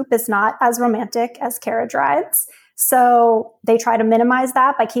horse poop is not as romantic as carriage rides. So they try to minimize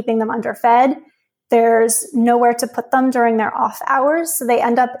that by keeping them underfed. There's nowhere to put them during their off hours. So they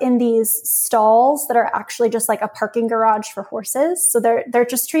end up in these stalls that are actually just like a parking garage for horses. So they're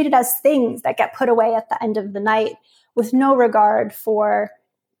just treated as things that get put away at the end of the night with no regard for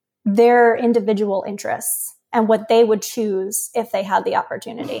their individual interests and what they would choose if they had the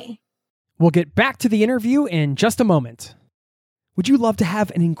opportunity. We'll get back to the interview in just a moment. Would you love to have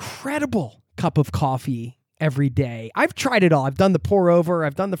an incredible cup of coffee every day? I've tried it all. I've done the pour over,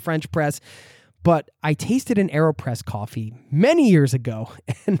 I've done the French press, but I tasted an AeroPress coffee many years ago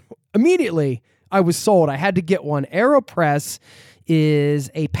and immediately I was sold. I had to get one. AeroPress is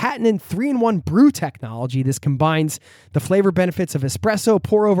a patented 3-in-1 brew technology. This combines the flavor benefits of espresso,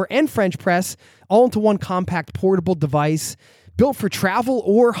 pour over, and French press all into one compact portable device built for travel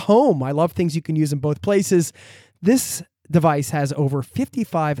or home. I love things you can use in both places. This device has over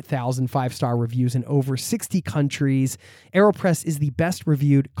 55,000 5-star reviews in over 60 countries. AeroPress is the best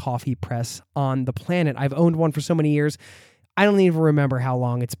reviewed coffee press on the planet. I've owned one for so many years, I don't even remember how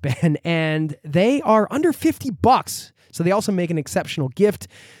long it's been. And they are under $50. So they also make an exceptional gift.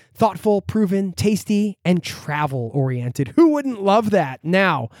 Thoughtful, proven, tasty, and travel-oriented. Who wouldn't love that?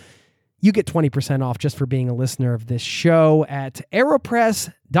 Now, you get 20% off just for being a listener of this show at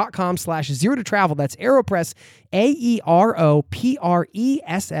aeropress.com/zero to travel. That's AeroPress,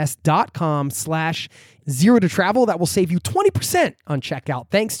 AeroPress.com/zero to travel. That will save you 20% on checkout.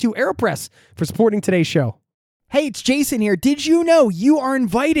 Thanks to AeroPress for supporting today's show. Hey, it's Jason here. Did you know you are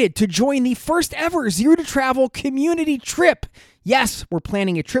invited to join the first ever Zero to Travel community trip? Yes, we're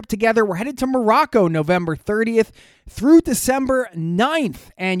planning a trip together. We're headed to Morocco November 30th through December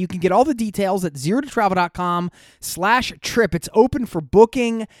 9th. And you can get all the details at zerototravel.com/trip. It's open for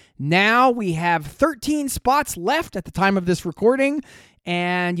booking now. We have 13 spots left at the time of this recording,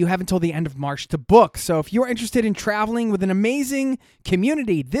 and you have until the end of March to book. So if you're interested in traveling with an amazing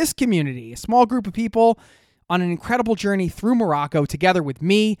community, this community, a small group of people on an incredible journey through Morocco together with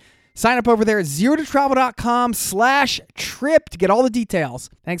me, sign up over there at zerototravel.com/trip to get all the details.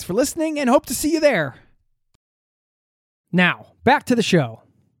 Thanks for listening and hope to see you there. Now, back to the show.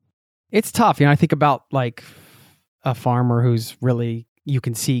 It's tough. I think about like a farmer who's really, you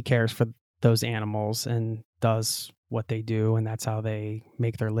can see, cares for those animals and does what they do, and that's how they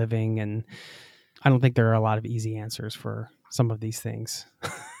make their living. And I don't think there are a lot of easy answers for some of these things.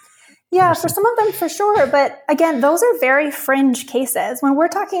 Yeah, for some of them, for sure. But again, those are very fringe cases. When we're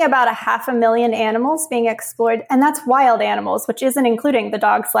talking about 500,000 animals being explored, and that's wild animals, which isn't including the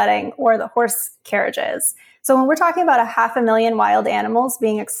dog sledding or the horse carriages. So when we're talking about 500,000 wild animals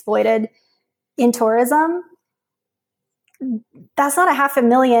being exploited in tourism, that's not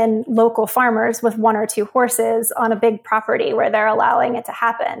 500,000 local farmers with 1 or 2 horses on a big property where they're allowing it to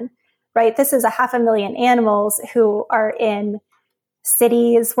happen, right? This is 500,000 animals who are in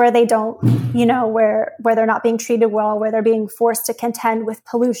cities where they don't, where they're not being treated well, where they're being forced to contend with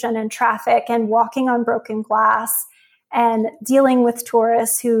pollution and traffic and walking on broken glass. and dealing with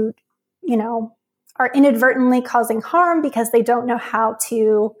tourists who, you know, are inadvertently causing harm because they don't know how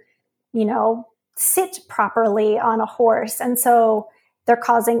to, you know, sit properly on a horse. And so they're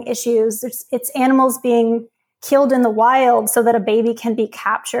causing issues. It's animals being killed in the wild so that a baby can be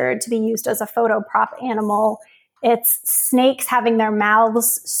captured to be used as a photo prop animal. It's snakes having their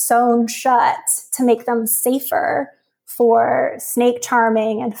mouths sewn shut to make them safer for snake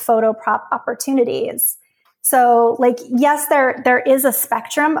charming and photo prop opportunities. So, like, yes, there is a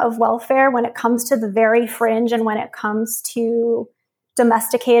spectrum of welfare when it comes to the very fringe and when it comes to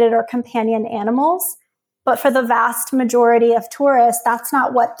domesticated or companion animals. But for the vast majority of tourists, that's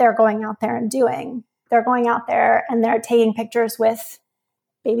not what they're going out there and doing. They're going out there and they're taking pictures with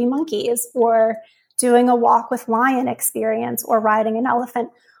baby monkeys or doing a walk with lion experience or riding an elephant.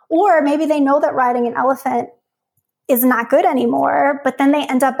 Or maybe they know that riding an elephant is not good anymore, but then they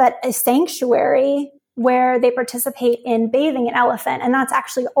end up at a sanctuary where they participate in bathing an elephant. And that's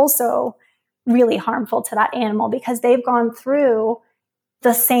actually also really harmful to that animal because they've gone through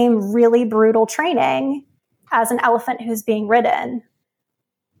the same really brutal training as an elephant who's being ridden.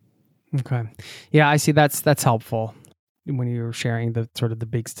 Okay. Yeah, I see. That's helpful when you're sharing the sort of the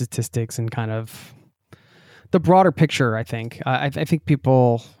big statistics and kind of the broader picture. I think I think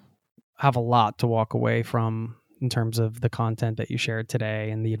people have a lot to walk away from in terms of the content that you shared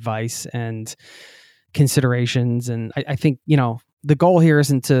today and the advice and considerations. And I think, you know, the goal here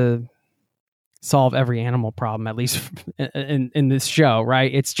isn't to solve every animal problem, at least in this show,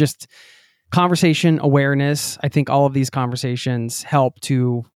 right? It's just conversation, awareness. I think all of these conversations help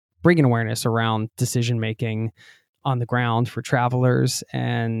to bring an awareness around decision-making on the ground for travelers.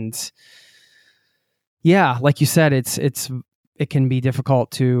 And yeah, like you said, it can be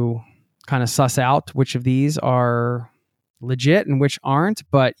difficult to kind of suss out which of these are legit and which aren't,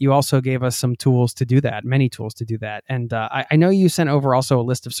 but you also gave us some tools to do that, many tools to do that. And I know you sent over also a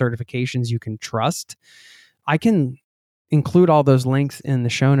list of certifications you can trust. I can include all those links in the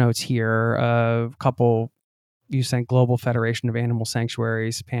show notes here. A couple, you sent Global Federation of Animal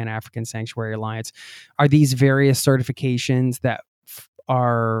Sanctuaries, Pan-African Sanctuary Alliance. Are these various certifications that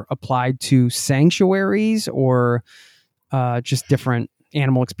are applied to sanctuaries or just different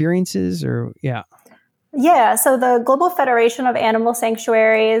animal experiences or yeah? Yeah, so the Global Federation of Animal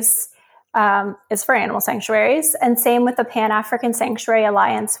Sanctuaries is for animal sanctuaries, and same with the Pan-African Sanctuary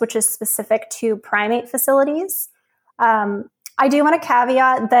Alliance, which is specific to primate facilities. I do want to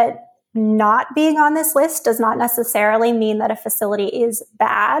caveat that not being on this list does not necessarily mean that a facility is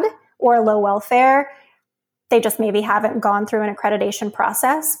bad or low welfare. They just maybe haven't gone through an accreditation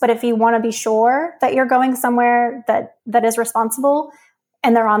process. But if you want to be sure that you're going somewhere that is responsible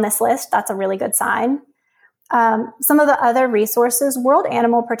and they're on this list, that's a really good sign. Some of the other resources, World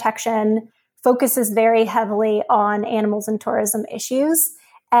Animal Protection focuses very heavily on animals and tourism issues.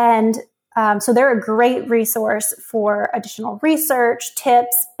 And so they're a great resource for additional research,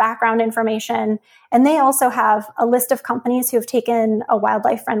 tips, background information. And they also have a list of companies who have taken a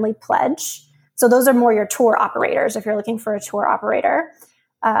wildlife-friendly pledge. So those are more your tour operators if you're looking for a tour operator.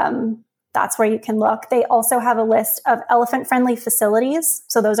 That's where you can look. They also have a list of elephant-friendly facilities.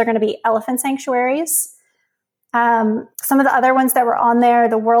 So those are going to be elephant sanctuaries. Some of the other ones that were on there,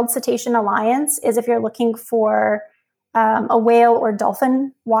 the World Cetacean Alliance is if you're looking for a whale or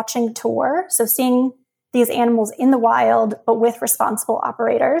dolphin watching tour. So seeing these animals in the wild, but with responsible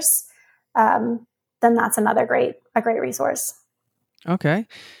operators, then that's a great resource. Okay.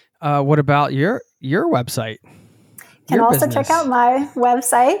 What about your website? You can also check out my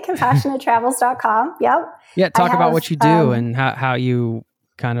website, compassionatetravels.com. Yep. Yeah. Talk about what you do and how you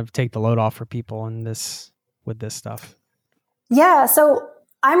kind of take the load off for people in this, with this stuff. Yeah. So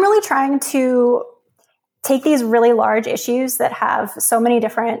I'm really trying to take these really large issues that have so many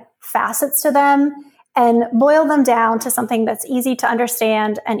different facets to them and boil them down to something that's easy to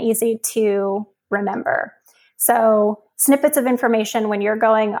understand and easy to remember. So snippets of information when you're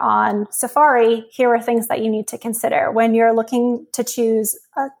going on safari, here are things that you need to consider. When you're looking to choose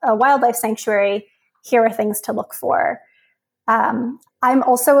a wildlife sanctuary, here are things to look for. I'm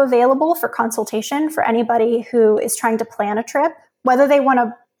also available for consultation for anybody who is trying to plan a trip, whether they want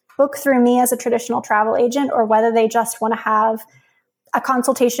to book through me as a traditional travel agent or whether they just want to have a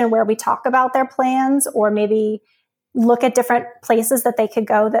consultation where we talk about their plans or maybe look at different places that they could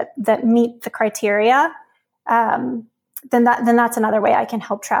go that meet the criteria. Then that's another way I can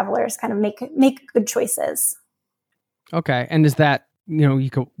help travelers kind of make good choices. Okay. And is that, you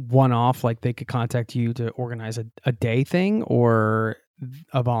could one-off, like they could contact you to organize a day thing or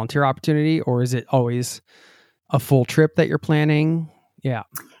a volunteer opportunity, or is it always a full trip that you're planning? Yeah.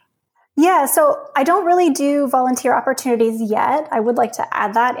 Yeah, so I don't really do volunteer opportunities yet. I would like to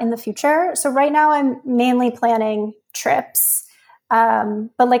add that in the future. So right now I'm mainly planning trips.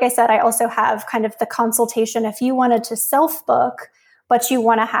 But like I said, I also have kind of the consultation if you wanted to self-book, but you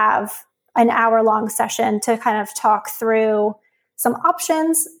want to have an hour-long session to kind of talk through some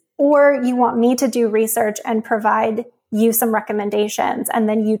options, or you want me to do research and provide you some recommendations, and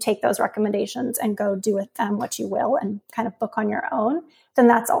then you take those recommendations and go do with them what you will and kind of book on your own, then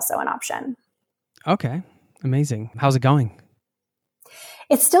that's also an option. Okay. Amazing. How's it going?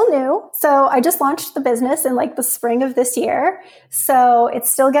 It's still new. So I just launched the business in like the spring of this year. So it's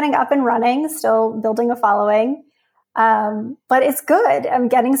still getting up and running, still building a following. But it's good. I'm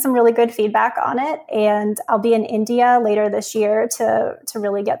getting some really good feedback on it. And I'll be in India later this year to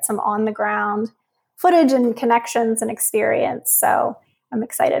really get some on the ground footage and connections and experience. So I'm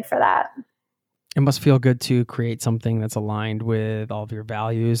excited for that. It must feel good to create something that's aligned with all of your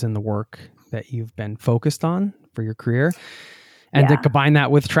values and the work that you've been focused on for your career. And to combine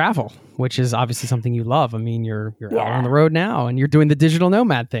that with travel, which is obviously something you love. I mean, you're out on the road now and you're doing the digital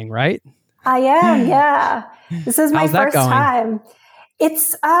nomad thing, right? I am, yeah. This is my first time.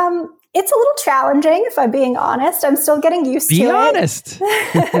 It's a little challenging, if I'm being honest. I'm still getting used to it. Be honest.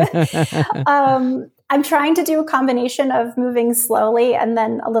 I'm trying to do a combination of moving slowly and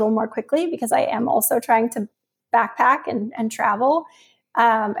then a little more quickly, because I am also trying to backpack and travel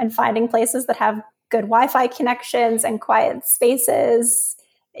and finding places that have good Wi-Fi connections and quiet spaces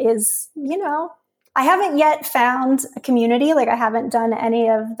is, I haven't yet found a community. Like I haven't done any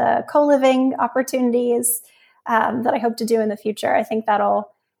of the co-living opportunities that I hope to do in the future. I think that'll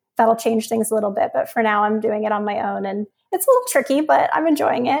change things a little bit. But for now, I'm doing it on my own, and it's a little tricky, but I'm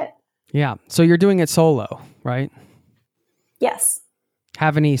enjoying it. Yeah. So you're doing it solo, right? Yes.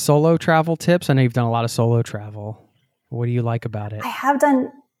 Have any solo travel tips? I know you've done a lot of solo travel. What do you like about it? I have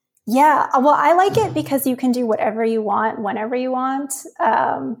done. Yeah. Well, I like it because you can do whatever you want, whenever you want.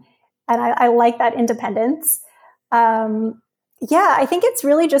 And I like that independence. I think it's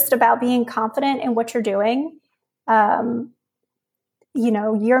really just about being confident in what you're doing.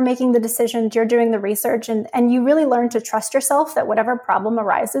 You're making the decisions, you're doing the research, and you really learn to trust yourself that whatever problem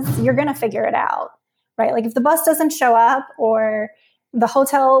arises, you're going to figure it out, right? Like if the bus doesn't show up or the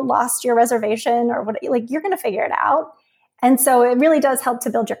hotel lost your reservation or what, like you're going to figure it out. And so it really does help to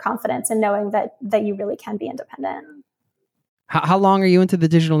build your confidence in knowing that you really can be independent. How long are you into the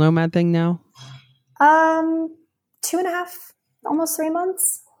digital nomad thing now? 2.5, almost 3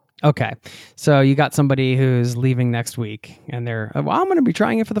 months. Okay. So you got somebody who's leaving next week and they're, I'm going to be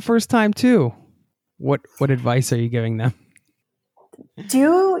trying it for the first time too. What advice are you giving them?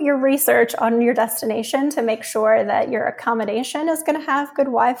 Do your research on your destination to make sure that your accommodation is going to have good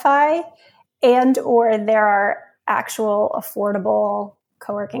Wi-Fi and or there are actual affordable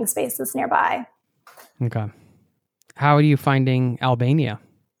co-working spaces nearby. Okay. How are you finding Albania?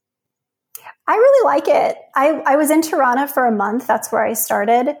 I really like it. I was in Tirana for a month. That's where I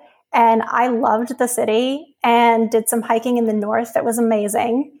started. And I loved the city and did some hiking in the north that was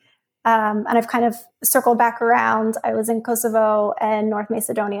amazing. And I've kind of circled back around. I was in Kosovo and North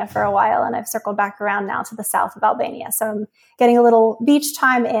Macedonia for a while, and I've circled back around now to the south of Albania. So I'm getting a little beach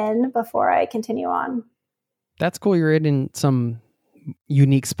time in before I continue on. That's cool. You're in some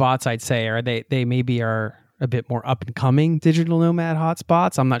unique spots, I'd say. Or they maybe are a bit more up and coming digital nomad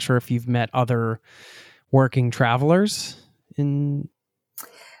hotspots. I'm not sure if you've met other working travelers in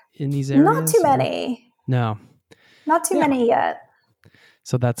these areas. Not too many. No. Not too many yet.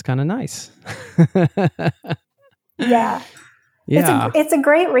 So that's kind of nice. Yeah. It's a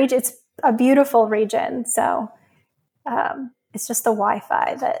great region. It's a beautiful region. So it's just the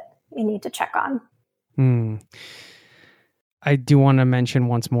Wi-Fi that you need to check on. I do want to mention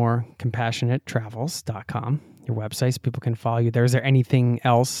once more, compassionatetravels.com, your website, so people can follow you there. Is there anything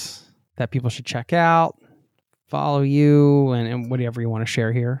else that people should check out, follow you, and whatever you want to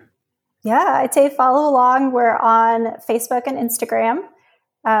share here? Yeah, I'd say follow along. We're on Facebook and Instagram.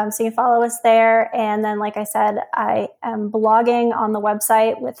 So you can follow us there. And then, like I said, I am blogging on the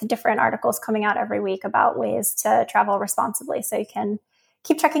website with different articles coming out every week about ways to travel responsibly. So you can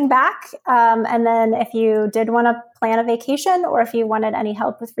keep checking back. And then if you did want to plan a vacation or if you wanted any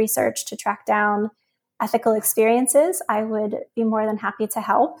help with research to track down ethical experiences, I would be more than happy to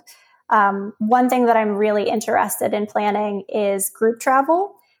help. One thing that I'm really interested in planning is group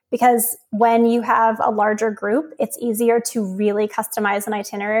travel, because when you have a larger group, it's easier to really customize an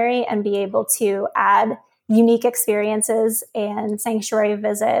itinerary and be able to add unique experiences and sanctuary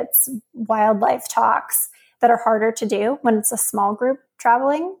visits, wildlife talks that are harder to do when it's a small group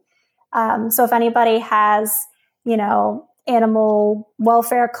traveling. So if anybody has, animal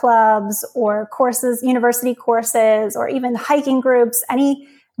welfare clubs or courses, university courses, or even hiking groups, any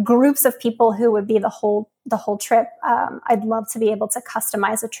groups of people who would be the whole trip. I'd love to be able to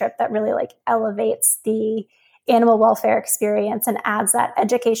customize a trip that really like elevates the animal welfare experience and adds that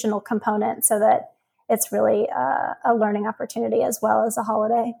educational component so that it's really a learning opportunity as well as a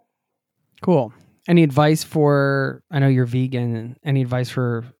holiday. Cool. Any advice for, I know you're vegan, any advice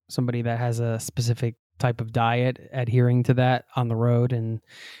for somebody that has a specific type of diet, adhering to that on the road in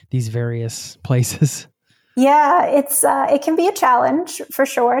these various places? Yeah, it can be a challenge for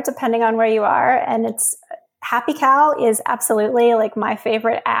sure, depending on where you are. And Happy Cow is absolutely like my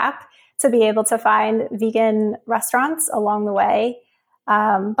favorite app to be able to find vegan restaurants along the way.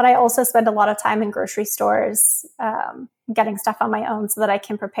 But I also spend a lot of time in grocery stores, getting stuff on my own so that I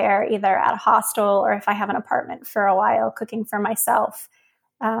can prepare either at a hostel or if I have an apartment for a while, cooking for myself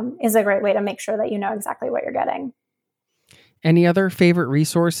is a great way to make sure that you know exactly what you're getting. Any other favorite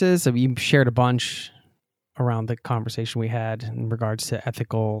resources? You shared a bunch around the conversation we had in regards to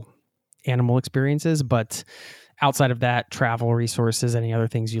ethical animal experiences, but outside of that, travel resources, any other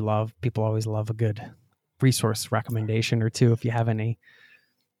things you love? People always love a good resource recommendation or two if you have any.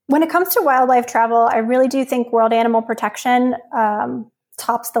 When it comes to wildlife travel, I really do think World Animal Protection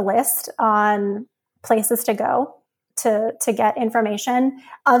tops the list on places to go to get information.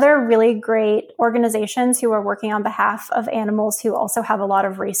 Other really great organizations who are working on behalf of animals who also have a lot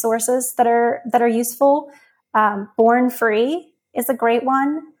of resources that are useful. Born Free is a great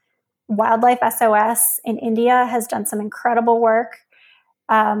one. Wildlife SOS in India has done some incredible work.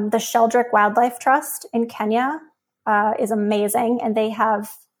 The Sheldrick Wildlife Trust in Kenya is amazing, and they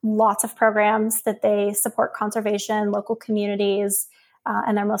have lots of programs that they support conservation, local communities,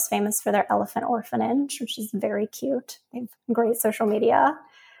 and they're most famous for their elephant orphanage, which is very cute. They have great social media.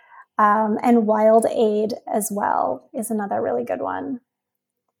 And Wild Aid as well is another really good one.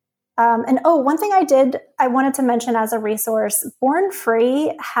 One thing I wanted to mention as a resource, Born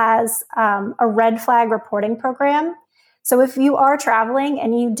Free has a red flag reporting program. So if you are traveling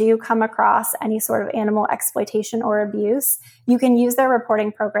and you do come across any sort of animal exploitation or abuse, you can use their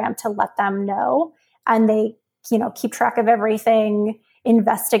reporting program to let them know. And they, keep track of everything,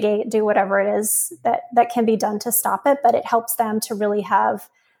 investigate, do whatever it is that can be done to stop it. But it helps them to really have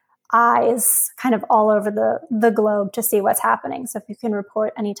eyes kind of all over the globe to see what's happening. So if you can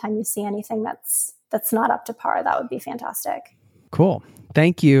report anytime you see anything that's not up to par, that would be fantastic. Cool.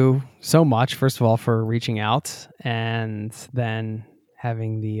 Thank you so much, first of all, for reaching out and then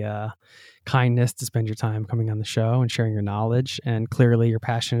having the kindness to spend your time coming on the show and sharing your knowledge. And clearly you're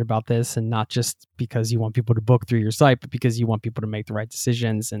passionate about this, and not just because you want people to book through your site, but because you want people to make the right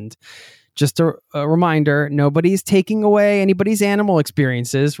decisions. And just a reminder, nobody's taking away anybody's animal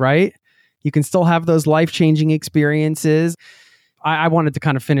experiences, right? You can still have those life-changing experiences. I wanted to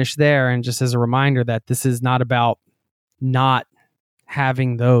kind of finish there, and just as a reminder that this is not about not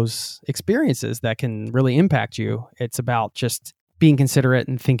having those experiences that can really impact you. It's about just being considerate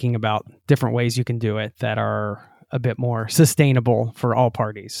and thinking about different ways you can do it that are a bit more sustainable for all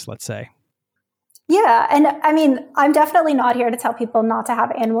parties, let's say. Yeah. And I mean, I'm definitely not here to tell people not to have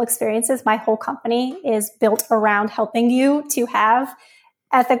animal experiences. My whole company is built around helping you to have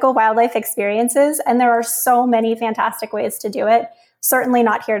ethical wildlife experiences. And there are so many fantastic ways to do it. Certainly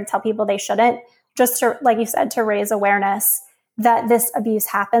not here to tell people they shouldn't, just to, like you said, to raise awareness that this abuse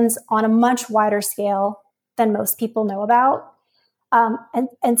happens on a much wider scale than most people know about.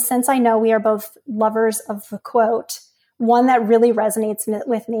 And since I know we are both lovers of the quote, one that really resonates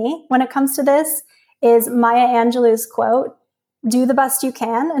with me when it comes to this is Maya Angelou's quote, "Do the best you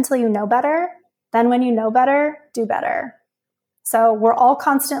can until you know better. Then when you know better, do better." So we're all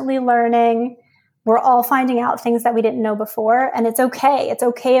constantly learning. We're all finding out things that we didn't know before. And it's okay. It's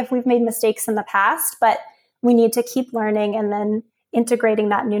okay if we've made mistakes in the past, but we need to keep learning and then integrating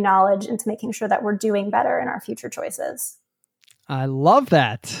that new knowledge into making sure that we're doing better in our future choices. I love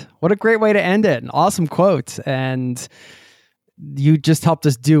that. What a great way to end it. An awesome quote. And you just helped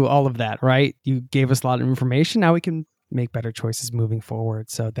us do all of that, right? You gave us a lot of information. Now we can make better choices moving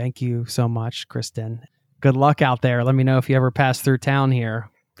forward. So thank you so much, Kristen. Good luck out there. Let me know if you ever pass through town here.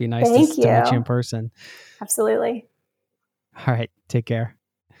 It'd be nice to meet you in person. Absolutely. All right. Take care.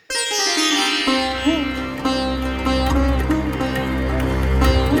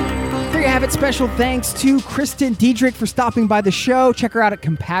 There you have it. Special thanks to Kristen Diederich for stopping by the show. Check her out at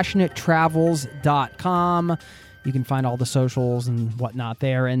compassionatetravels.com. You can find all the socials and whatnot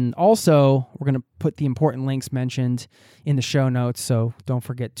there. And also, we're going to put the important links mentioned in the show notes. So don't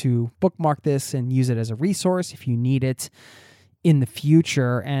forget to bookmark this and use it as a resource if you need it in the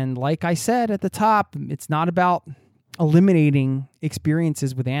future. And like I said at the top, it's not about eliminating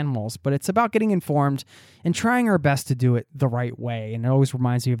experiences with animals, but it's about getting informed and trying our best to do it the right way. And it always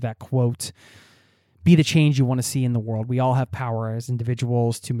reminds me of that quote, be the change you want to see in the world. We all have power as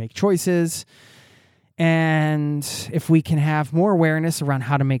individuals to make choices. And if we can have more awareness around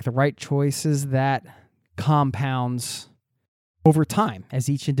how to make the right choices, that compounds over time as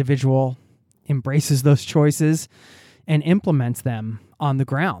each individual embraces those choices and implements them on the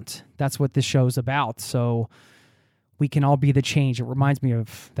ground. That's what this show's about. So we can all be the change. It reminds me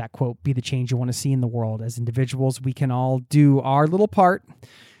of that quote, be the change you want to see in the world. As individuals, we can all do our little part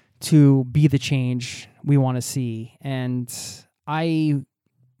to be the change we want to see. And I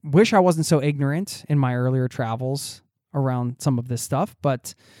wish I wasn't so ignorant in my earlier travels around some of this stuff,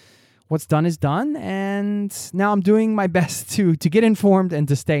 but what's done is done. And now I'm doing my best to get informed and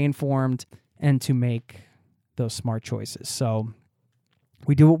to stay informed and to make those smart choices. So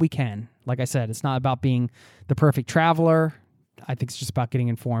we do what we can. Like I said, it's not about being the perfect traveler. I think it's just about getting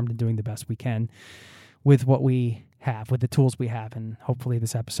informed and doing the best we can with what we have, with the tools we have. And hopefully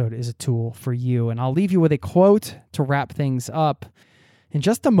this episode is a tool for you. And I'll leave you with a quote to wrap things up in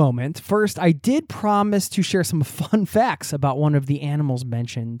just a moment. First, I did promise to share some fun facts about one of the animals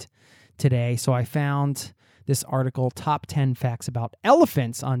mentioned today. So I found this article, Top 10 Facts About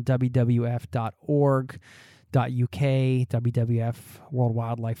Elephants, on WWF.org. .uk, WWF, World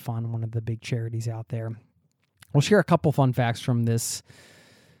Wildlife Fund, one of the big charities out there. We'll share a couple fun facts from this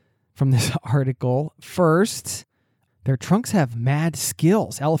article. First, their trunks have mad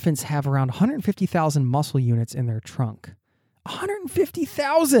skills. Elephants have around 150,000 muscle units in their trunk.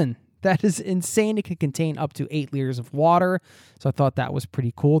 150,000! That is insane. It can contain up to 8 liters of water. So I thought that was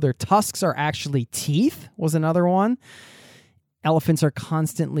pretty cool. Their tusks are actually teeth, was another one. Elephants are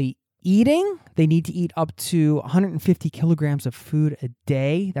constantly eating. They need to eat up to 150 kilograms of food a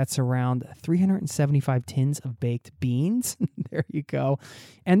day. That's around 375 tins of baked beans. There you go.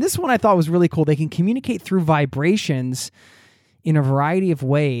 And this one I thought was really cool. They can communicate through vibrations in a variety of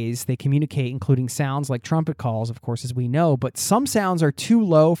ways. They communicate, including sounds like trumpet calls, of course, as we know, but some sounds are too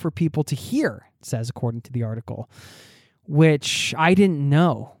low for people to hear, it says, according to the article, which I didn't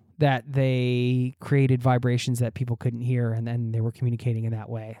know, that they created vibrations that people couldn't hear, and then they were communicating in that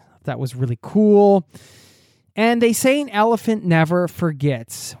way. That was really cool. And they say an elephant never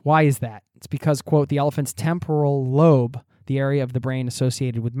forgets. Why is that? It's because, quote, the elephant's temporal lobe, the area of the brain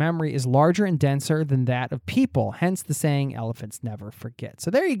associated with memory, is larger and denser than that of people. Hence the saying, elephants never forget. So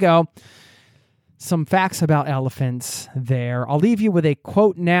there you go. Some facts about elephants there. I'll leave you with a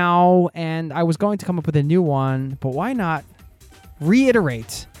quote now, and I was going to come up with a new one, but why not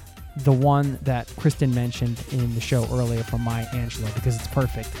reiterate the one that Kristen mentioned in the show earlier from Maya Angelou, because it's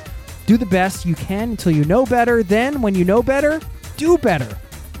perfect. Do the best you can until you know better. Then, when you know better, do better.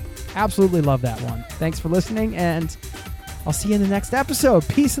 Absolutely love that one. Thanks for listening, and I'll see you in the next episode.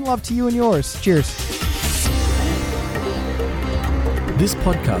 Peace and love to you and yours. Cheers. This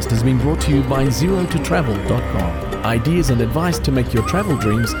podcast has been brought to you by ZeroToTravel.com. Ideas and advice to make your travel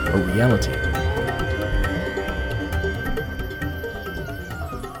dreams a reality.